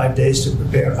taken him 5 days to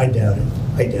prepare? I doubt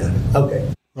it.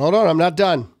 Okay. Hold on, I'm not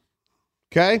done.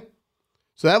 Okay?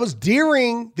 So that was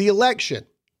during the election.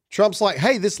 Trump's like,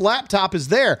 hey, this laptop is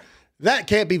there. That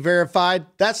can't be verified.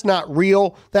 That's not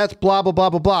real. That's blah, blah, blah,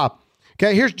 blah, blah.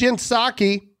 Okay, here's Jen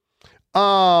Psaki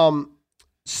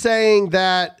saying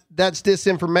that that's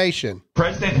disinformation.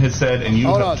 President has said, and you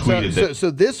have tweeted that.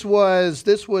 So this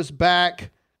was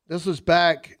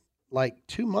back like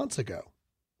 2 months ago.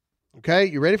 Okay,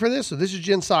 you ready for this? So this is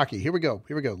Jen Psaki. Here we go.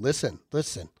 Listen.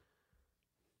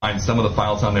 And some of the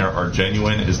files on there are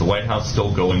genuine. Is the White House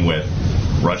still going with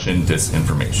Russian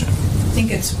disinformation? I think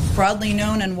it's broadly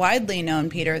known and widely known,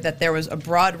 Peter, that there was a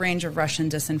broad range of Russian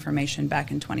disinformation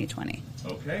back in 2020.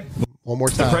 Okay. One more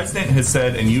time. The president has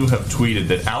said, and you have tweeted,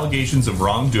 that allegations of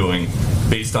wrongdoing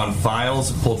based on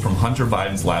files pulled from Hunter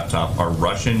Biden's laptop are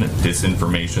Russian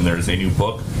disinformation. There is a new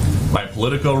book by a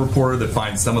Politico reporter that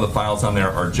finds some of the files on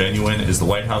there are genuine. Is the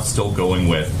White House still going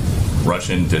with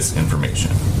Russian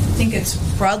disinformation? I think it's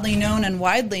broadly known and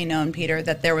widely known, Peter,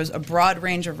 that there was a broad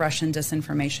range of Russian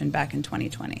disinformation back in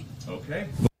 2020. Okay.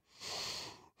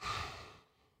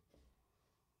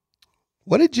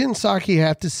 What did Jen Psaki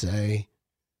have to say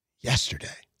yesterday?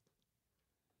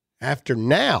 After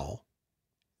now,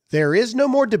 there is no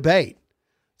more debate.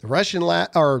 The Russian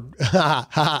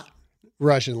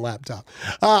Russian laptop.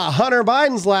 Hunter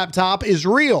Biden's laptop is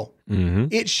real. Mm-hmm.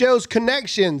 It shows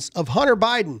connections of Hunter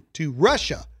Biden to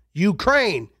Russia,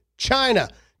 Ukraine, China,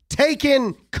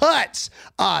 taking cuts.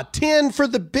 10 for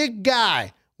the big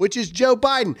guy, which is Joe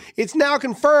Biden. It's now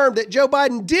confirmed that Joe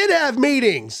Biden did have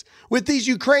meetings with these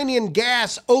Ukrainian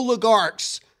gas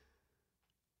oligarchs.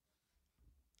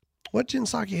 What did Jen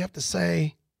Psaki have to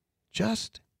say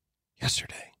just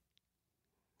yesterday?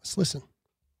 Let's listen.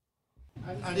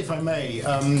 And if I may,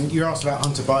 you asked about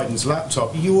Hunter Biden's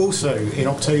laptop. You also, in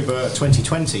October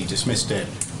 2020, dismissed it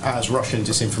as Russian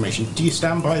disinformation. Do you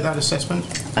stand by that assessment?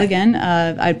 Again,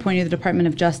 I'd point you to the Department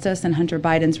of Justice and Hunter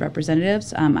Biden's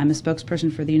representatives. I'm a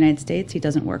spokesperson for the United States. He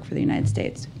doesn't work for the United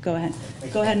States. Go ahead.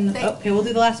 Okay, we'll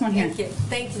do the last one here.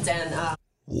 Thank you, Dan.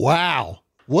 Wow.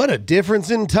 What a difference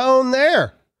in tone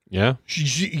there. Yeah.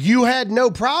 You had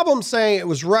no problem saying it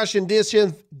was Russian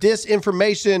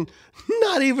disinformation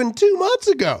not even 2 months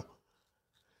ago.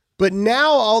 But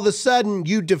now all of a sudden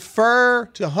you defer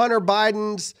to Hunter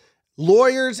Biden's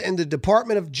lawyers and the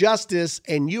Department of Justice,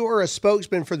 and you are a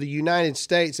spokesman for the United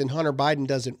States, and Hunter Biden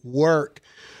doesn't work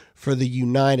for the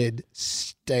United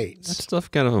States. That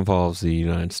stuff kind of involves the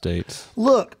United States.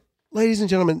 Look, ladies and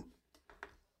gentlemen,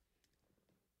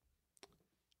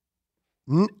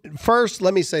 first,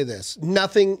 let me say this.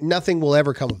 Nothing will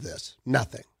ever come of this.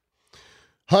 Nothing.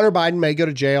 Hunter Biden may go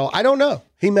to jail. I don't know.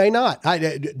 He may not.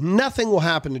 Nothing will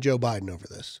happen to Joe Biden over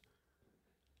this.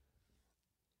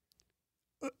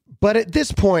 But at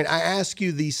this point, I ask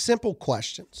you these simple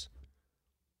questions.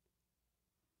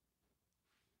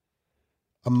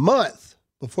 A month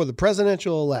before the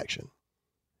presidential election,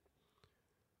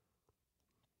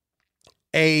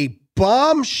 a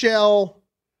bombshell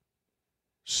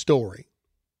story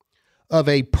of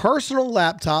a personal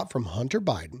laptop from Hunter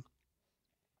Biden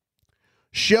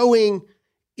showing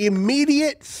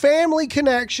immediate family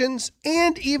connections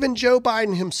and even Joe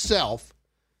Biden himself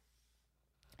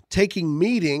taking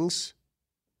meetings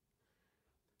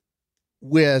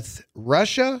with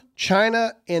Russia,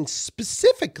 China, and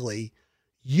specifically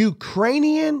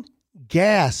Ukrainian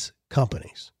gas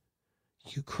companies.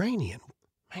 Ukrainian,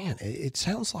 man, it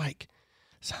sounds like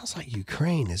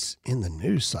Ukraine is in the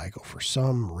news cycle for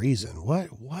some reason.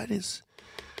 What is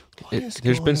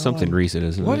There's been something recent,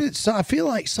 isn't it? I feel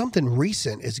like something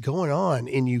recent is going on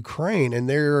in Ukraine, and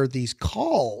there are these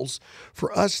calls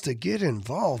for us to get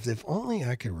involved. If only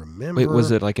I could remember. Wait, was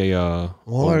it like a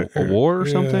war or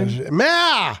something?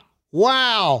 Yeah.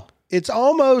 Wow. It's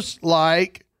almost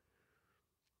like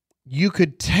you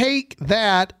could take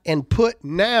that and put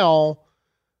now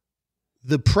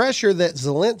the pressure that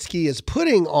Zelensky is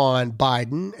putting on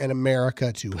Biden and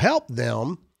America to help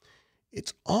them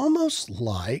It's almost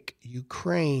like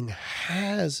Ukraine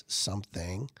has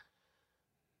something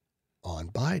on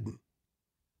Biden.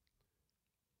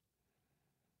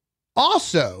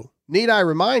 Also, need I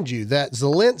remind you that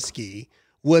Zelensky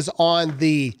was on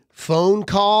the phone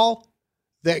call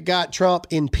that got Trump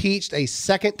impeached a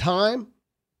second time?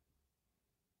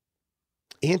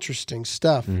 Interesting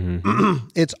stuff.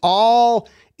 It's all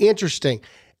interesting.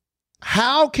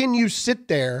 How can you sit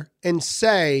there and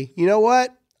say, you know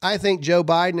what? I think Joe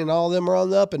Biden and all of them are on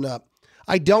the up and up.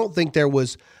 I don't think there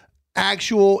was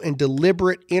actual and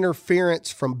deliberate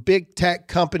interference from big tech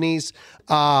companies,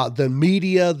 the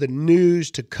media, the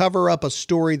news, to cover up a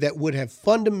story that would have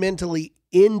fundamentally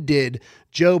ended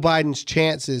Joe Biden's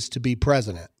chances to be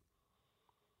president.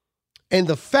 And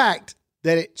the fact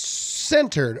that it's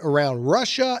centered around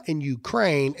Russia and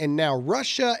Ukraine, and now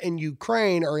Russia and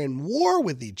Ukraine are in war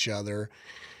with each other,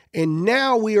 and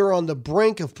now we are on the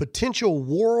brink of potential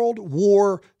World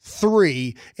War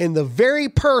III, and the very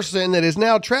person that is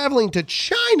now traveling to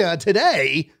China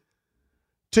today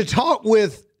to talk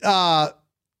with Xi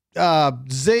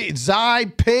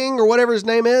Jinping or whatever his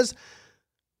name is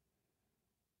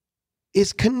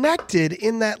connected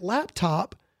in that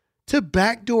laptop to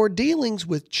backdoor dealings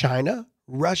with China,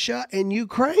 Russia, and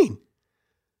Ukraine.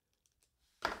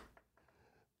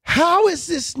 How is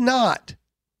this not?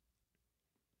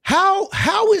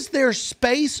 How is there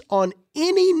space on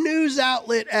any news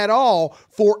outlet at all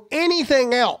for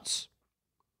anything else?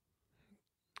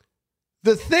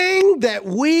 The thing that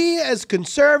we as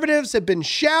conservatives have been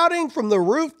shouting from the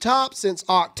rooftop since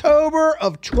October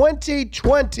of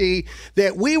 2020,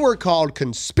 that we were called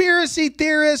conspiracy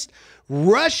theorists,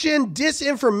 Russian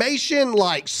disinformation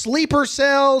like sleeper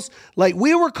cells, like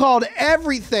we were called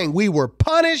everything. We were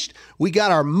punished. We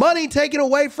got our money taken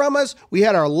away from us. We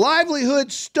had our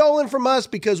livelihood stolen from us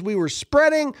because we were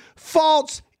spreading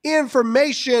false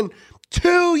information.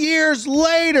 2 years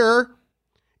later,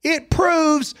 it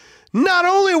proves not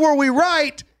only were we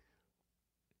right,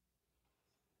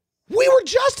 we were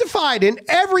justified in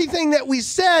everything that we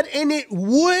said, and it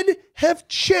would have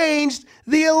changed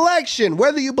the election.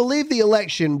 Whether you believe the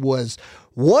election was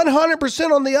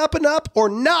 100% on the up and up or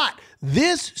not,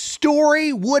 this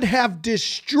story would have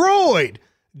destroyed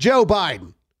Joe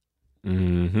Biden.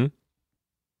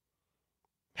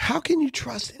 How can you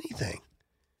trust anything?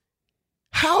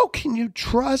 How can you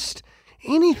trust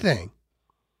anything?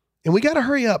 And we got to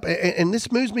hurry up. And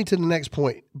this moves me to the next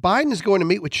point. Biden is going to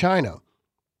meet with China.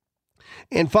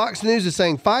 And Fox News is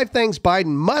saying 5 things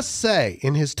Biden must say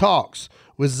in his talks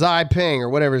with Xi Jinping or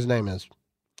whatever his name is.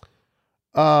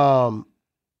 Jinping,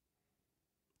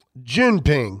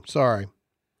 sorry.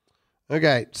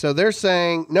 Okay, so they're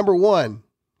saying, number 1,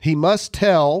 he must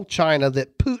tell China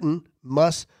that Putin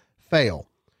must fail.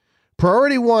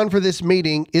 Priority 1 for this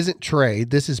meeting isn't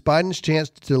trade. This is Biden's chance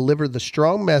to deliver the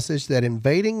strong message that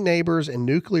invading neighbors and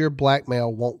nuclear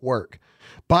blackmail won't work.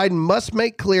 Biden must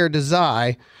make clear to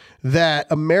Xi that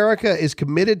America is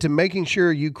committed to making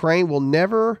sure Ukraine will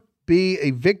never be a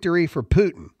victory for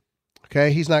Putin.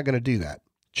 Okay, he's not going to do that.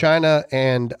 China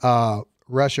and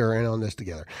Russia are in on this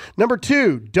together. Number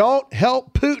 2, don't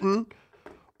help Putin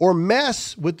or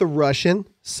mess with the Russian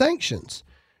sanctions.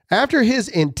 After his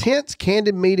intense,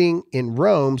 candid meeting in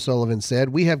Rome, Sullivan said,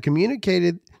 we have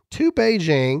communicated to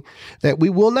Beijing that we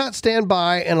will not stand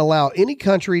by and allow any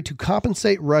country to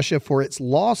compensate Russia for its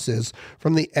losses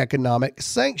from the economic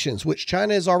sanctions, which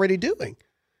China is already doing.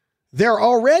 They've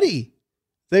already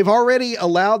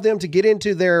allowed them to get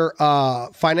into their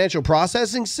financial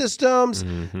processing systems.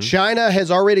 China has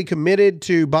already committed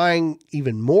to buying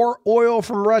even more oil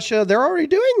from Russia. They're already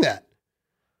doing that.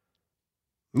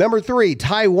 Number 3,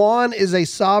 Taiwan is a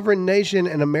sovereign nation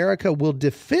and America will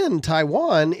defend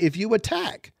Taiwan if you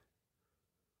attack.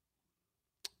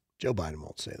 Joe Biden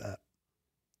won't say that.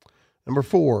 Number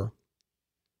 4,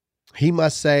 he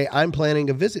must say, I'm planning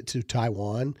a visit to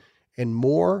Taiwan and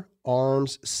more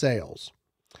arms sales.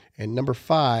 And number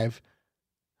 5,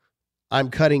 I'm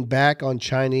cutting back on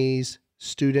Chinese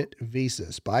student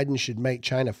visas. Biden should make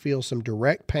China feel some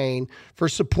direct pain for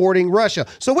supporting Russia.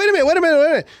 So wait a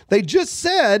minute. They just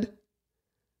said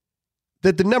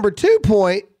that the number 2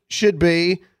 point should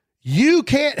be, you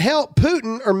can't help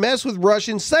Putin or mess with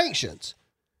Russian sanctions.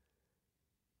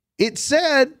 It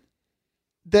said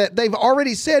that they've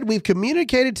already said, we've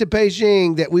communicated to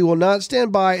Beijing that we will not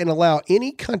stand by and allow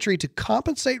any country to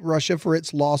compensate Russia for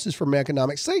its losses from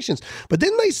economic sanctions. But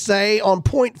then they say on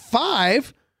point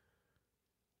 5,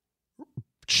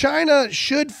 China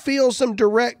should feel some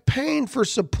direct pain for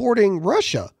supporting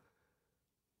Russia.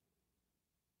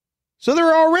 So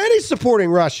they're already supporting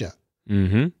Russia.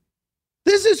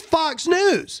 This is Fox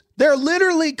News. They're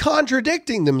literally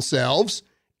contradicting themselves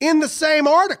in the same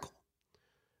article.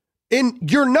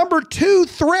 And your number 2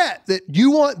 threat that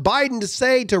you want Biden to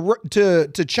say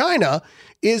to China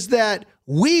is that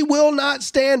we will not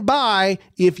stand by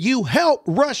if you help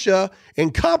Russia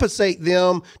and compensate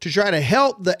them to try to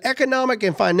help the economic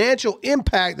and financial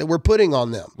impact that we're putting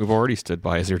on them. We've already stood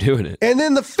by as they're doing it. And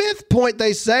then the 5th point,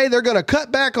 they say they're going to cut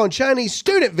back on Chinese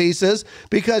student visas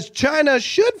because China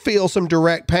should feel some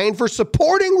direct pain for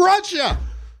supporting Russia.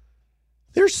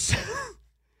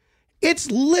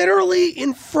 It's literally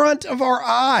in front of our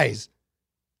eyes.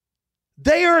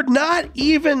 They are not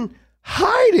even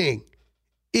hiding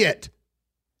it.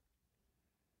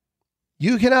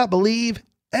 You cannot believe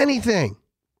anything.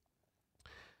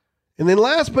 And then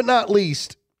last but not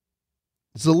least,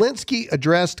 Zelensky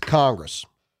addressed Congress.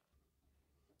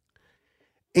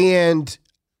 And,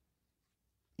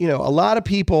 you know, a lot of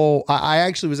people, I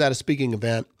actually was at a speaking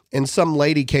event, and some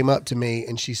lady came up to me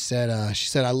and she said,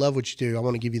 I love what you do. I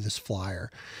want to give you this flyer.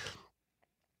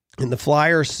 And the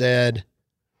flyer said,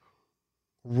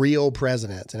 real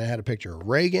presidents. And it had a picture of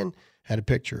Reagan, had a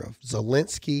picture of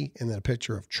Zelensky, and then a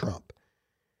picture of Trump.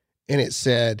 And it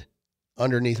said,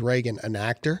 underneath Reagan, an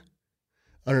actor,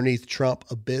 underneath Trump,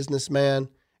 a businessman,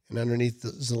 and underneath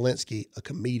Zelensky, a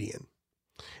comedian.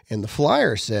 And the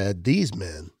flyer said, these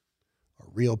men are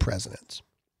real presidents.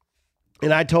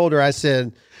 And I told her, I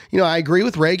said, you know, I agree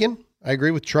with Reagan. I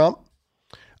agree with Trump.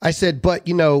 I said, but,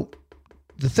 you know,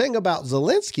 the thing about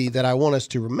Zelensky that I want us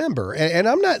to remember, and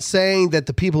I'm not saying that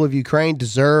the people of Ukraine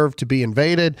deserve to be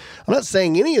invaded. I'm not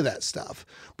saying any of that stuff.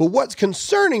 But what's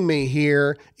concerning me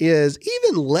here is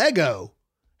even Lego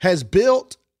has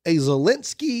built a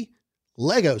Zelensky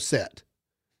Lego set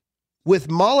with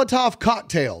Molotov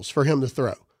cocktails for him to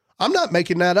throw. I'm not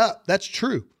making that up. That's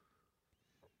true.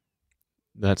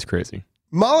 That's crazy.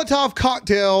 Molotov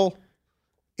cocktail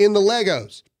in the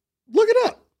Legos. Look it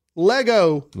up.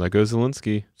 Lego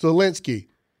Zelensky.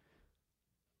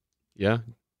 Yeah.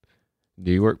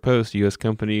 New York Post, U.S.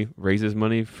 company raises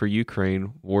money for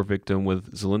Ukraine war victim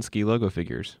with Zelensky Lego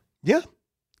figures. Yeah.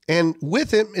 And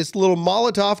with him, it's little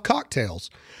Molotov cocktails.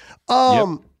 Yep.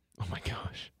 Oh, my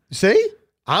gosh. See?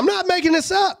 I'm not making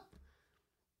this up.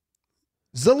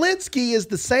 Zelensky is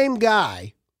the same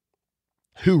guy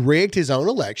who rigged his own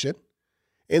election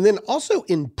and then also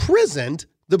imprisoned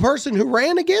the person who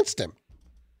ran against him.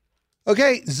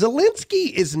 Okay,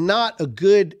 Zelensky is not a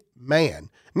good man.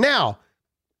 Now,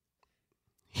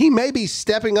 he may be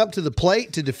stepping up to the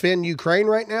plate to defend Ukraine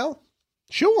right now.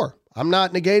 Sure, I'm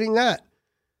not negating that.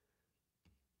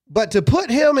 But to put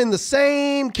him in the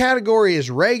same category as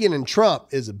Reagan and Trump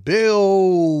is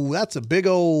that's a big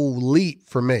old leap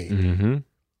for me. Mm-hmm.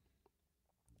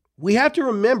 We have to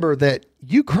remember that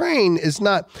Ukraine is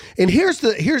not, and here's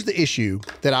the issue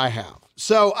that I have.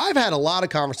 So I've had a lot of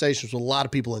conversations with a lot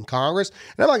of people in Congress,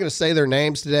 and I'm not going to say their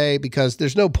names today because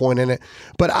there's no point in it,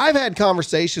 but I've had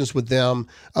conversations with them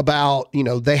about, you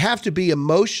know, they have to be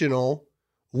emotional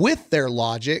with their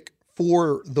logic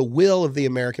for the will of the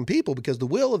American people, because the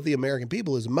will of the American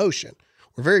people is emotion.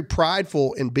 We're very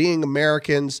prideful in being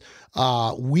Americans.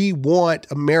 We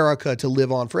want America to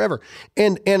live on forever.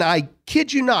 And I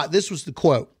kid you not, this was the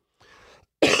quote.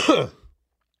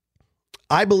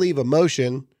 I believe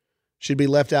emotion should be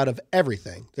left out of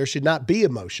everything. There should not be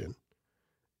emotion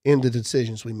in the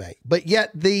decisions we make. But yet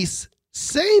these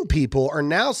same people are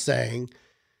now saying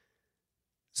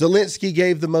Zelensky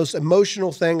gave the most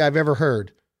emotional thing I've ever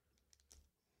heard.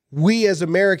 We as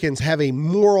Americans have a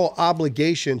moral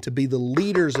obligation to be the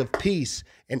leaders of peace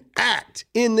and act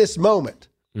in this moment.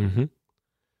 Mm-hmm.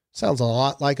 Sounds a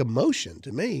lot like emotion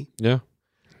to me. Yeah.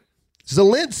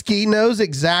 Zelensky knows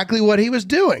exactly what he was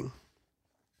doing.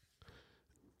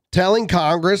 Telling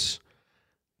Congress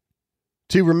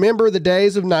to remember the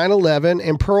days of 9/11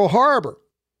 and Pearl Harbor.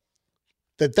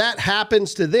 That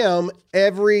happens to them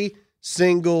every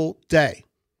single day.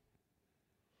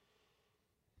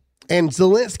 And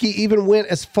Zelensky even went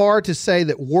as far to say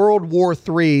that World War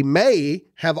III may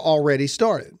have already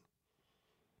started.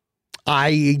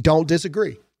 I don't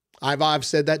disagree. I've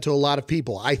said that to a lot of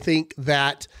people. I think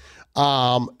that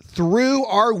through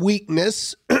our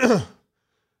weakness,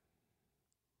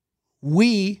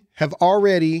 we have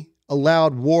already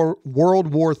allowed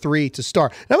World War III to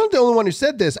start. And I'm not the only one who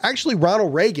said this. Actually,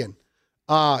 Ronald Reagan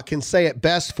can say it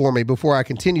best for me before I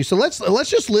continue. So let's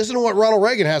just listen to what Ronald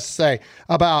Reagan has to say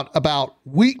about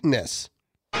weakness.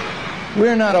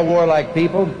 We're not a warlike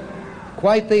people,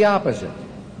 quite the opposite.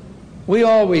 We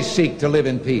always seek to live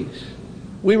in peace.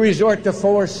 We resort to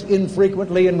force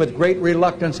infrequently and with great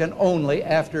reluctance, and only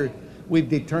after we've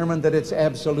determined that it's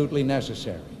absolutely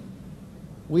necessary.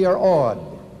 We are awed,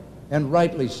 and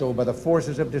rightly so, by the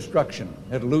forces of destruction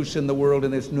at loose in the world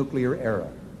in this nuclear era.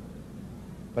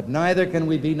 But neither can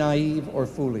we be naive or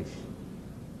foolish.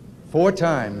 4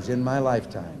 times in my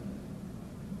lifetime,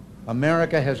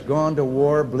 America has gone to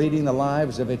war, bleeding the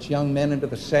lives of its young men into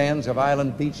the sands of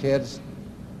island beachheads,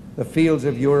 the fields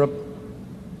of Europe,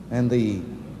 and the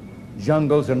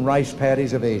jungles and rice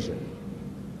paddies of Asia.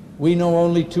 We know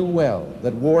only too well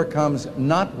that war comes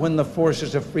not when the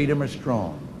forces of freedom are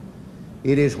strong.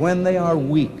 It is when they are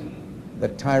weak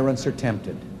that tyrants are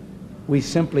tempted. We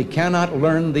simply cannot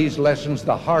learn these lessons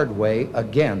the hard way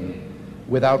again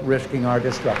without risking our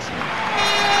destruction.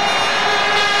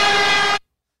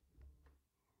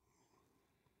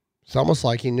 It's almost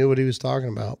like he knew what he was talking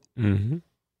about. Mm-hmm.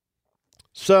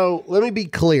 So let me be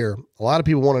clear. A lot of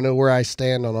people want to know where I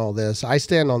stand on all this. I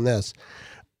stand on this.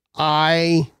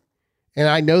 And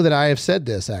I know that I have said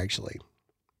this actually.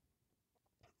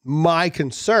 My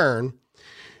concern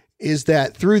is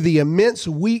that through the immense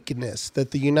weakness that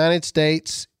the United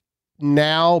States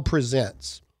now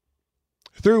presents,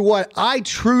 through what I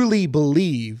truly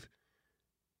believe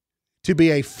to be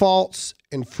a false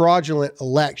and fraudulent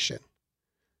election,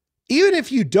 even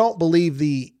if you don't believe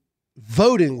the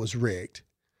voting was rigged,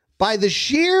 by the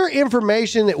sheer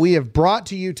information that we have brought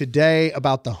to you today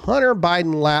about the Hunter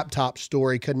Biden laptop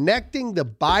story connecting the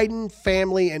Biden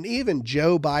family and even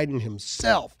Joe Biden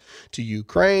himself to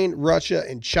Ukraine, Russia,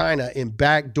 and China in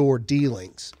backdoor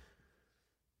dealings.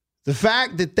 The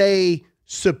fact that they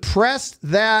suppressed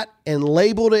that and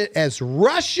labeled it as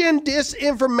Russian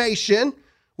disinformation,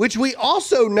 which we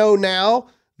also know now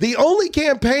the only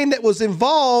campaign that was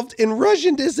involved in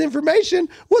Russian disinformation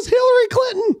was Hillary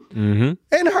Clinton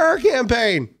and her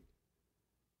campaign.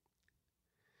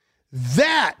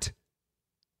 That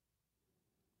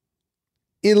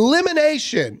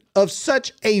elimination of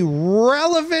such a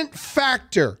relevant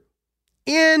factor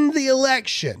in the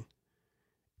election,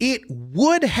 it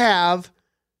would have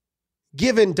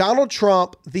given Donald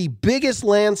Trump the biggest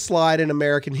landslide in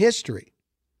American history.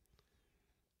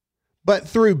 But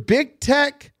through big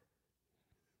tech,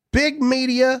 big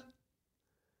media,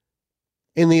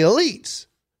 and the elites,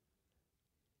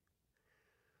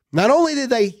 not only did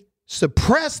they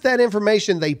suppress that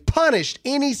information, they punished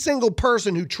any single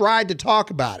person who tried to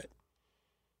talk about it.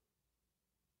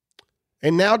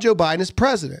 And now Joe Biden is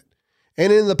president.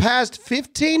 And in the past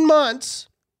 15 months,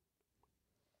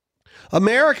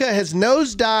 America has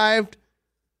nosedived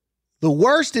the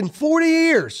worst in 40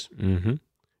 years. Mm-hmm.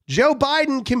 Joe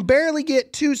Biden can barely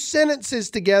get 2 sentences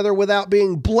together without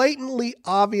being blatantly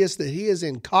obvious that he is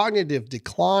in cognitive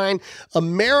decline.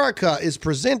 America is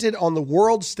presented on the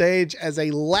world stage as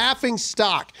a laughing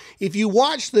stock. If you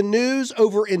watch the news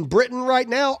over in Britain right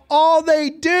now, all they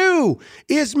do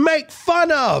is make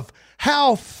fun of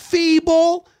how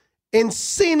feeble and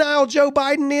senile Joe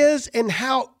Biden is and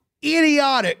how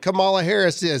idiotic Kamala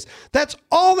Harris is. That's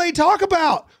all they talk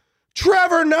about.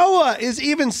 Trevor Noah is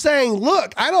even saying,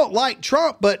 look, I don't like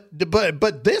Trump, but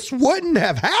this wouldn't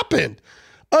have happened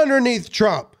underneath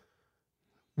Trump.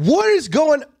 What is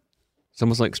going on? It's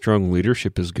almost like strong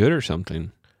leadership is good or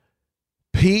something.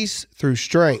 Peace through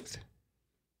strength.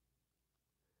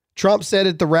 Trump said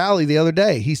at the rally the other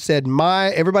day, he said,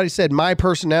 everybody said my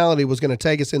personality was going to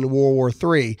take us into World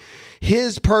War III.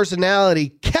 His personality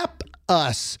kept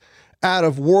us out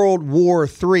of World War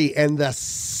III. And the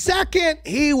second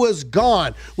he was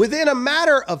gone, within a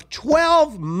matter of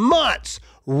 12 months,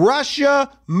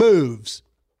 Russia moves.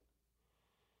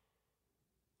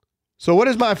 So what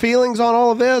is my feelings on all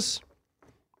of this?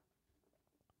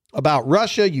 About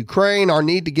Russia, Ukraine, our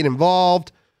need to get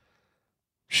involved.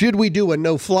 Should we do a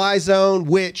no-fly zone?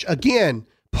 Which, again,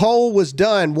 poll was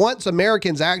done. Once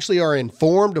Americans actually are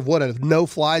informed of what a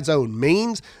no-fly zone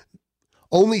means,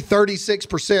 only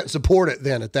 36% support it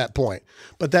then at that point.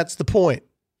 But that's the point.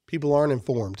 People aren't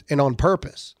informed, and on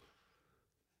purpose.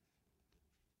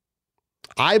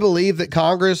 I believe that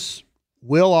Congress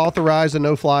will authorize a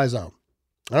no-fly zone.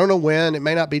 I don't know when. It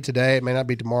may not be today. It may not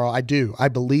be tomorrow. I do. I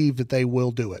believe that they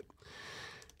will do it.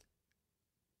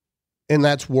 And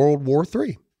that's World War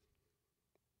III.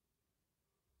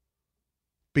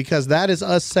 Because that is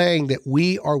us saying that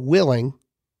we are willing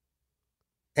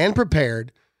and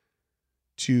prepared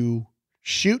to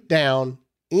shoot down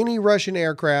any Russian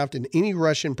aircraft and any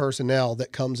Russian personnel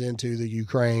that comes into the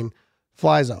Ukraine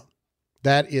fly zone.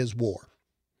 That is war.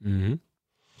 Mm-hmm.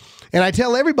 And I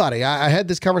tell everybody, I had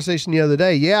this conversation the other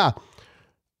day. Yeah,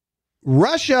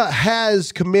 Russia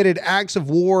has committed acts of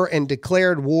war and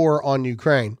declared war on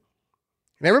Ukraine.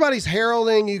 And everybody's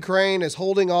heralding Ukraine as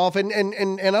holding off. And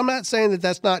I'm not saying that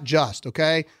that's not just,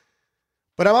 okay?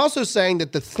 But I'm also saying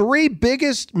that the three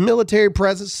biggest military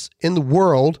presence in the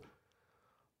world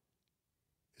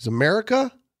is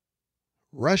America,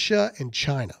 Russia, and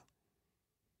China.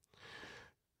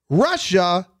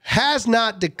 Russia has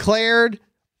not declared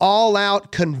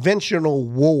all-out conventional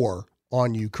war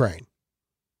on Ukraine.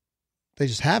 They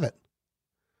just haven't.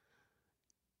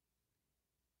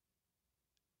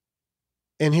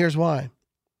 And here's why.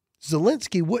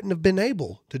 Zelensky wouldn't have been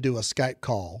able to do a Skype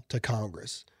call to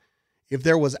Congress if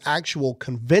there was actual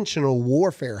conventional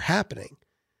warfare happening.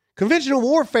 Conventional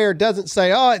warfare doesn't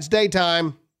say, oh, it's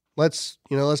daytime. Let's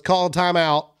call a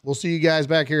timeout. We'll see you guys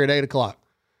back here at 8:00.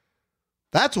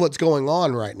 That's what's going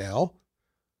on right now.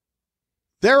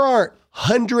 There aren't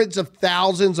hundreds of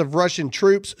thousands of Russian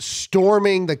troops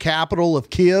storming the capital of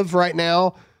Kyiv right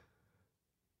now.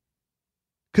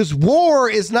 Because war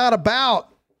is not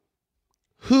about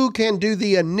who can do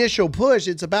the initial push.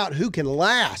 It's about who can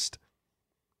last.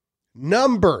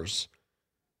 Numbers,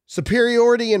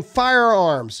 superiority in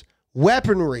firearms,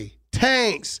 weaponry,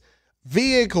 tanks,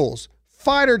 vehicles,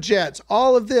 fighter jets,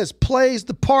 all of this plays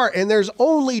the part. And there's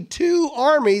only two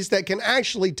armies that can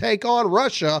actually take on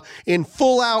Russia in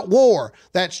full-out war.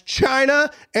 That's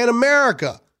China and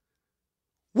America.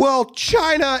 Well,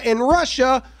 China and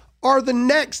Russia are the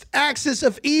next axis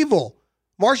of evil.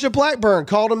 Marsha Blackburn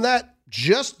called them that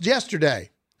just yesterday.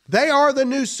 They are the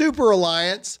new super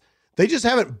alliance. They just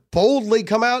haven't boldly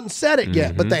come out and said it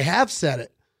yet, but they have said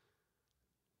it.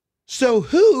 So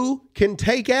who can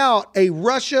take out a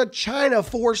Russia-China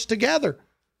force together?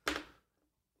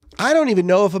 I don't even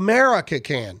know if America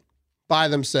can by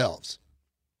themselves.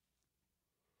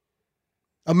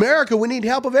 America, we need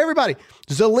help of everybody.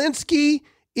 Zelensky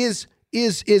is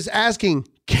asking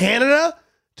Canada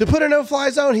to put a no-fly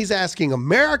zone. He's asking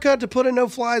America to put a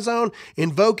no-fly zone,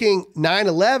 invoking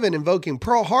 9/11, invoking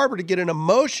Pearl Harbor to get an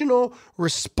emotional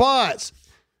response.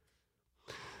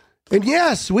 And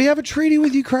yes, we have a treaty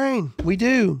with Ukraine. We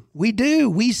do.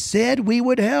 We said we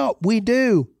would help. We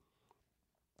do.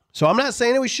 So I'm not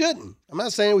saying that we shouldn't. I'm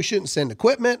not saying we shouldn't send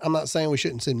equipment. I'm not saying we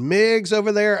shouldn't send MiGs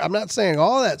over there. I'm not saying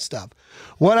all that stuff.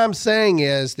 What I'm saying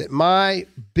is that my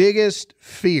biggest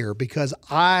fear, because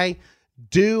I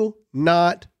do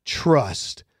not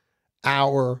trust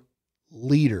our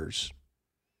leaders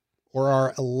or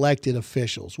our elected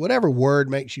officials, whatever word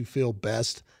makes you feel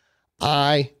best,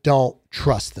 I don't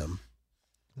trust them.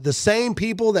 The same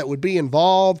people that would be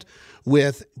involved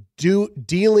with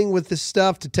dealing with this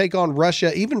stuff to take on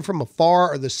Russia, even from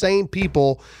afar, are the same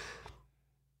people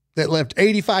that left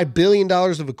 $85 billion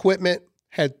of equipment,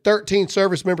 had 13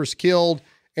 service members killed,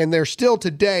 and there's still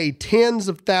today tens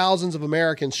of thousands of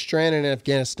Americans stranded in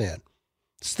Afghanistan.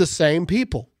 It's the same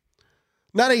people.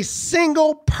 Not a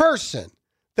single person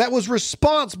that was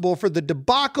responsible for the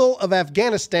debacle of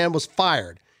Afghanistan was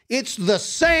fired. It's the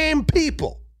same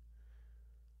people.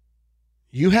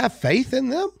 You have faith in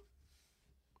them?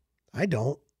 I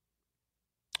don't.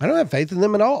 I don't have faith in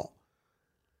them at all.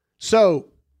 So,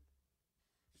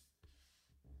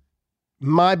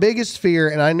 my biggest fear,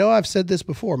 and I know I've said this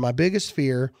before, my biggest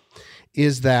fear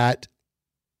is that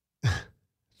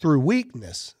through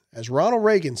weakness, as Ronald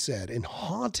Reagan said in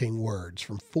haunting words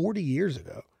from 40 years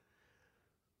ago,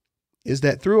 is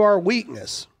that through our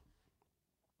weakness,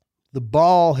 the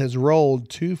ball has rolled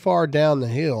too far down the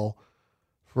hill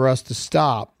for us to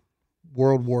stop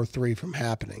World War III from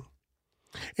happening.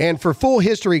 And for full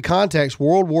history context,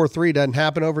 World War III doesn't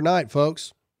happen overnight,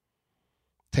 folks.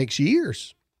 It takes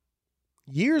years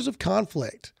of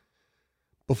conflict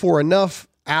before enough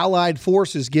allied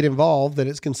forces get involved that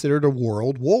it's considered a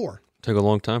world war. It took a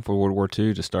long time for World War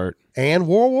II to start. And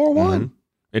World War I. Mm-hmm.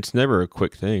 It's never a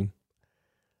quick thing.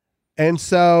 And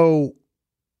so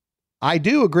I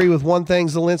do agree with one thing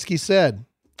Zelensky said.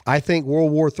 I think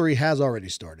World War III has already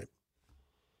started.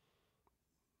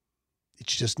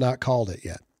 It's just not called it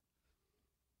yet.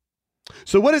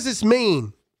 So what does this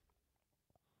mean?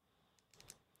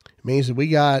 It means that we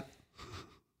got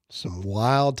some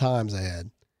wild times ahead.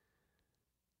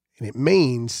 And it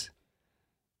means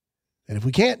that if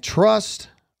we can't trust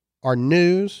our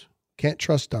news, can't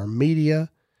trust our media,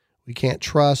 we can't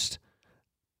trust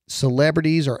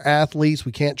celebrities or athletes,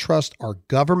 we can't trust our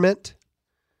government,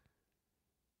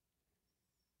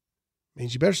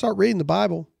 means you better start reading the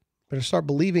Bible. Better start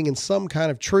believing in some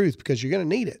kind of truth because you're going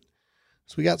to need it.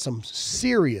 So we got some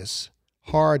serious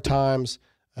hard times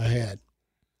ahead.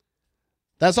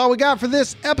 That's all we got for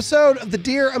this episode of the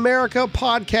Dear America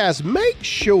podcast. Make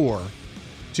sure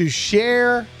to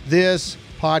share this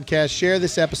podcast, share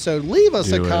this episode, leave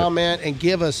us a comment, and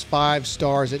give us 5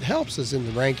 stars. It helps us in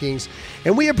the rankings,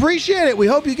 and we appreciate it. We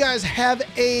hope you guys have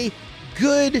a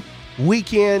good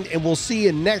weekend, and we'll see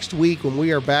you next week when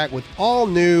we are back with all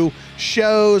new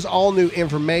shows, all new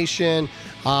information.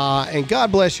 And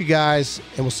God bless you guys,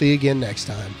 and we'll see you again next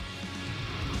time.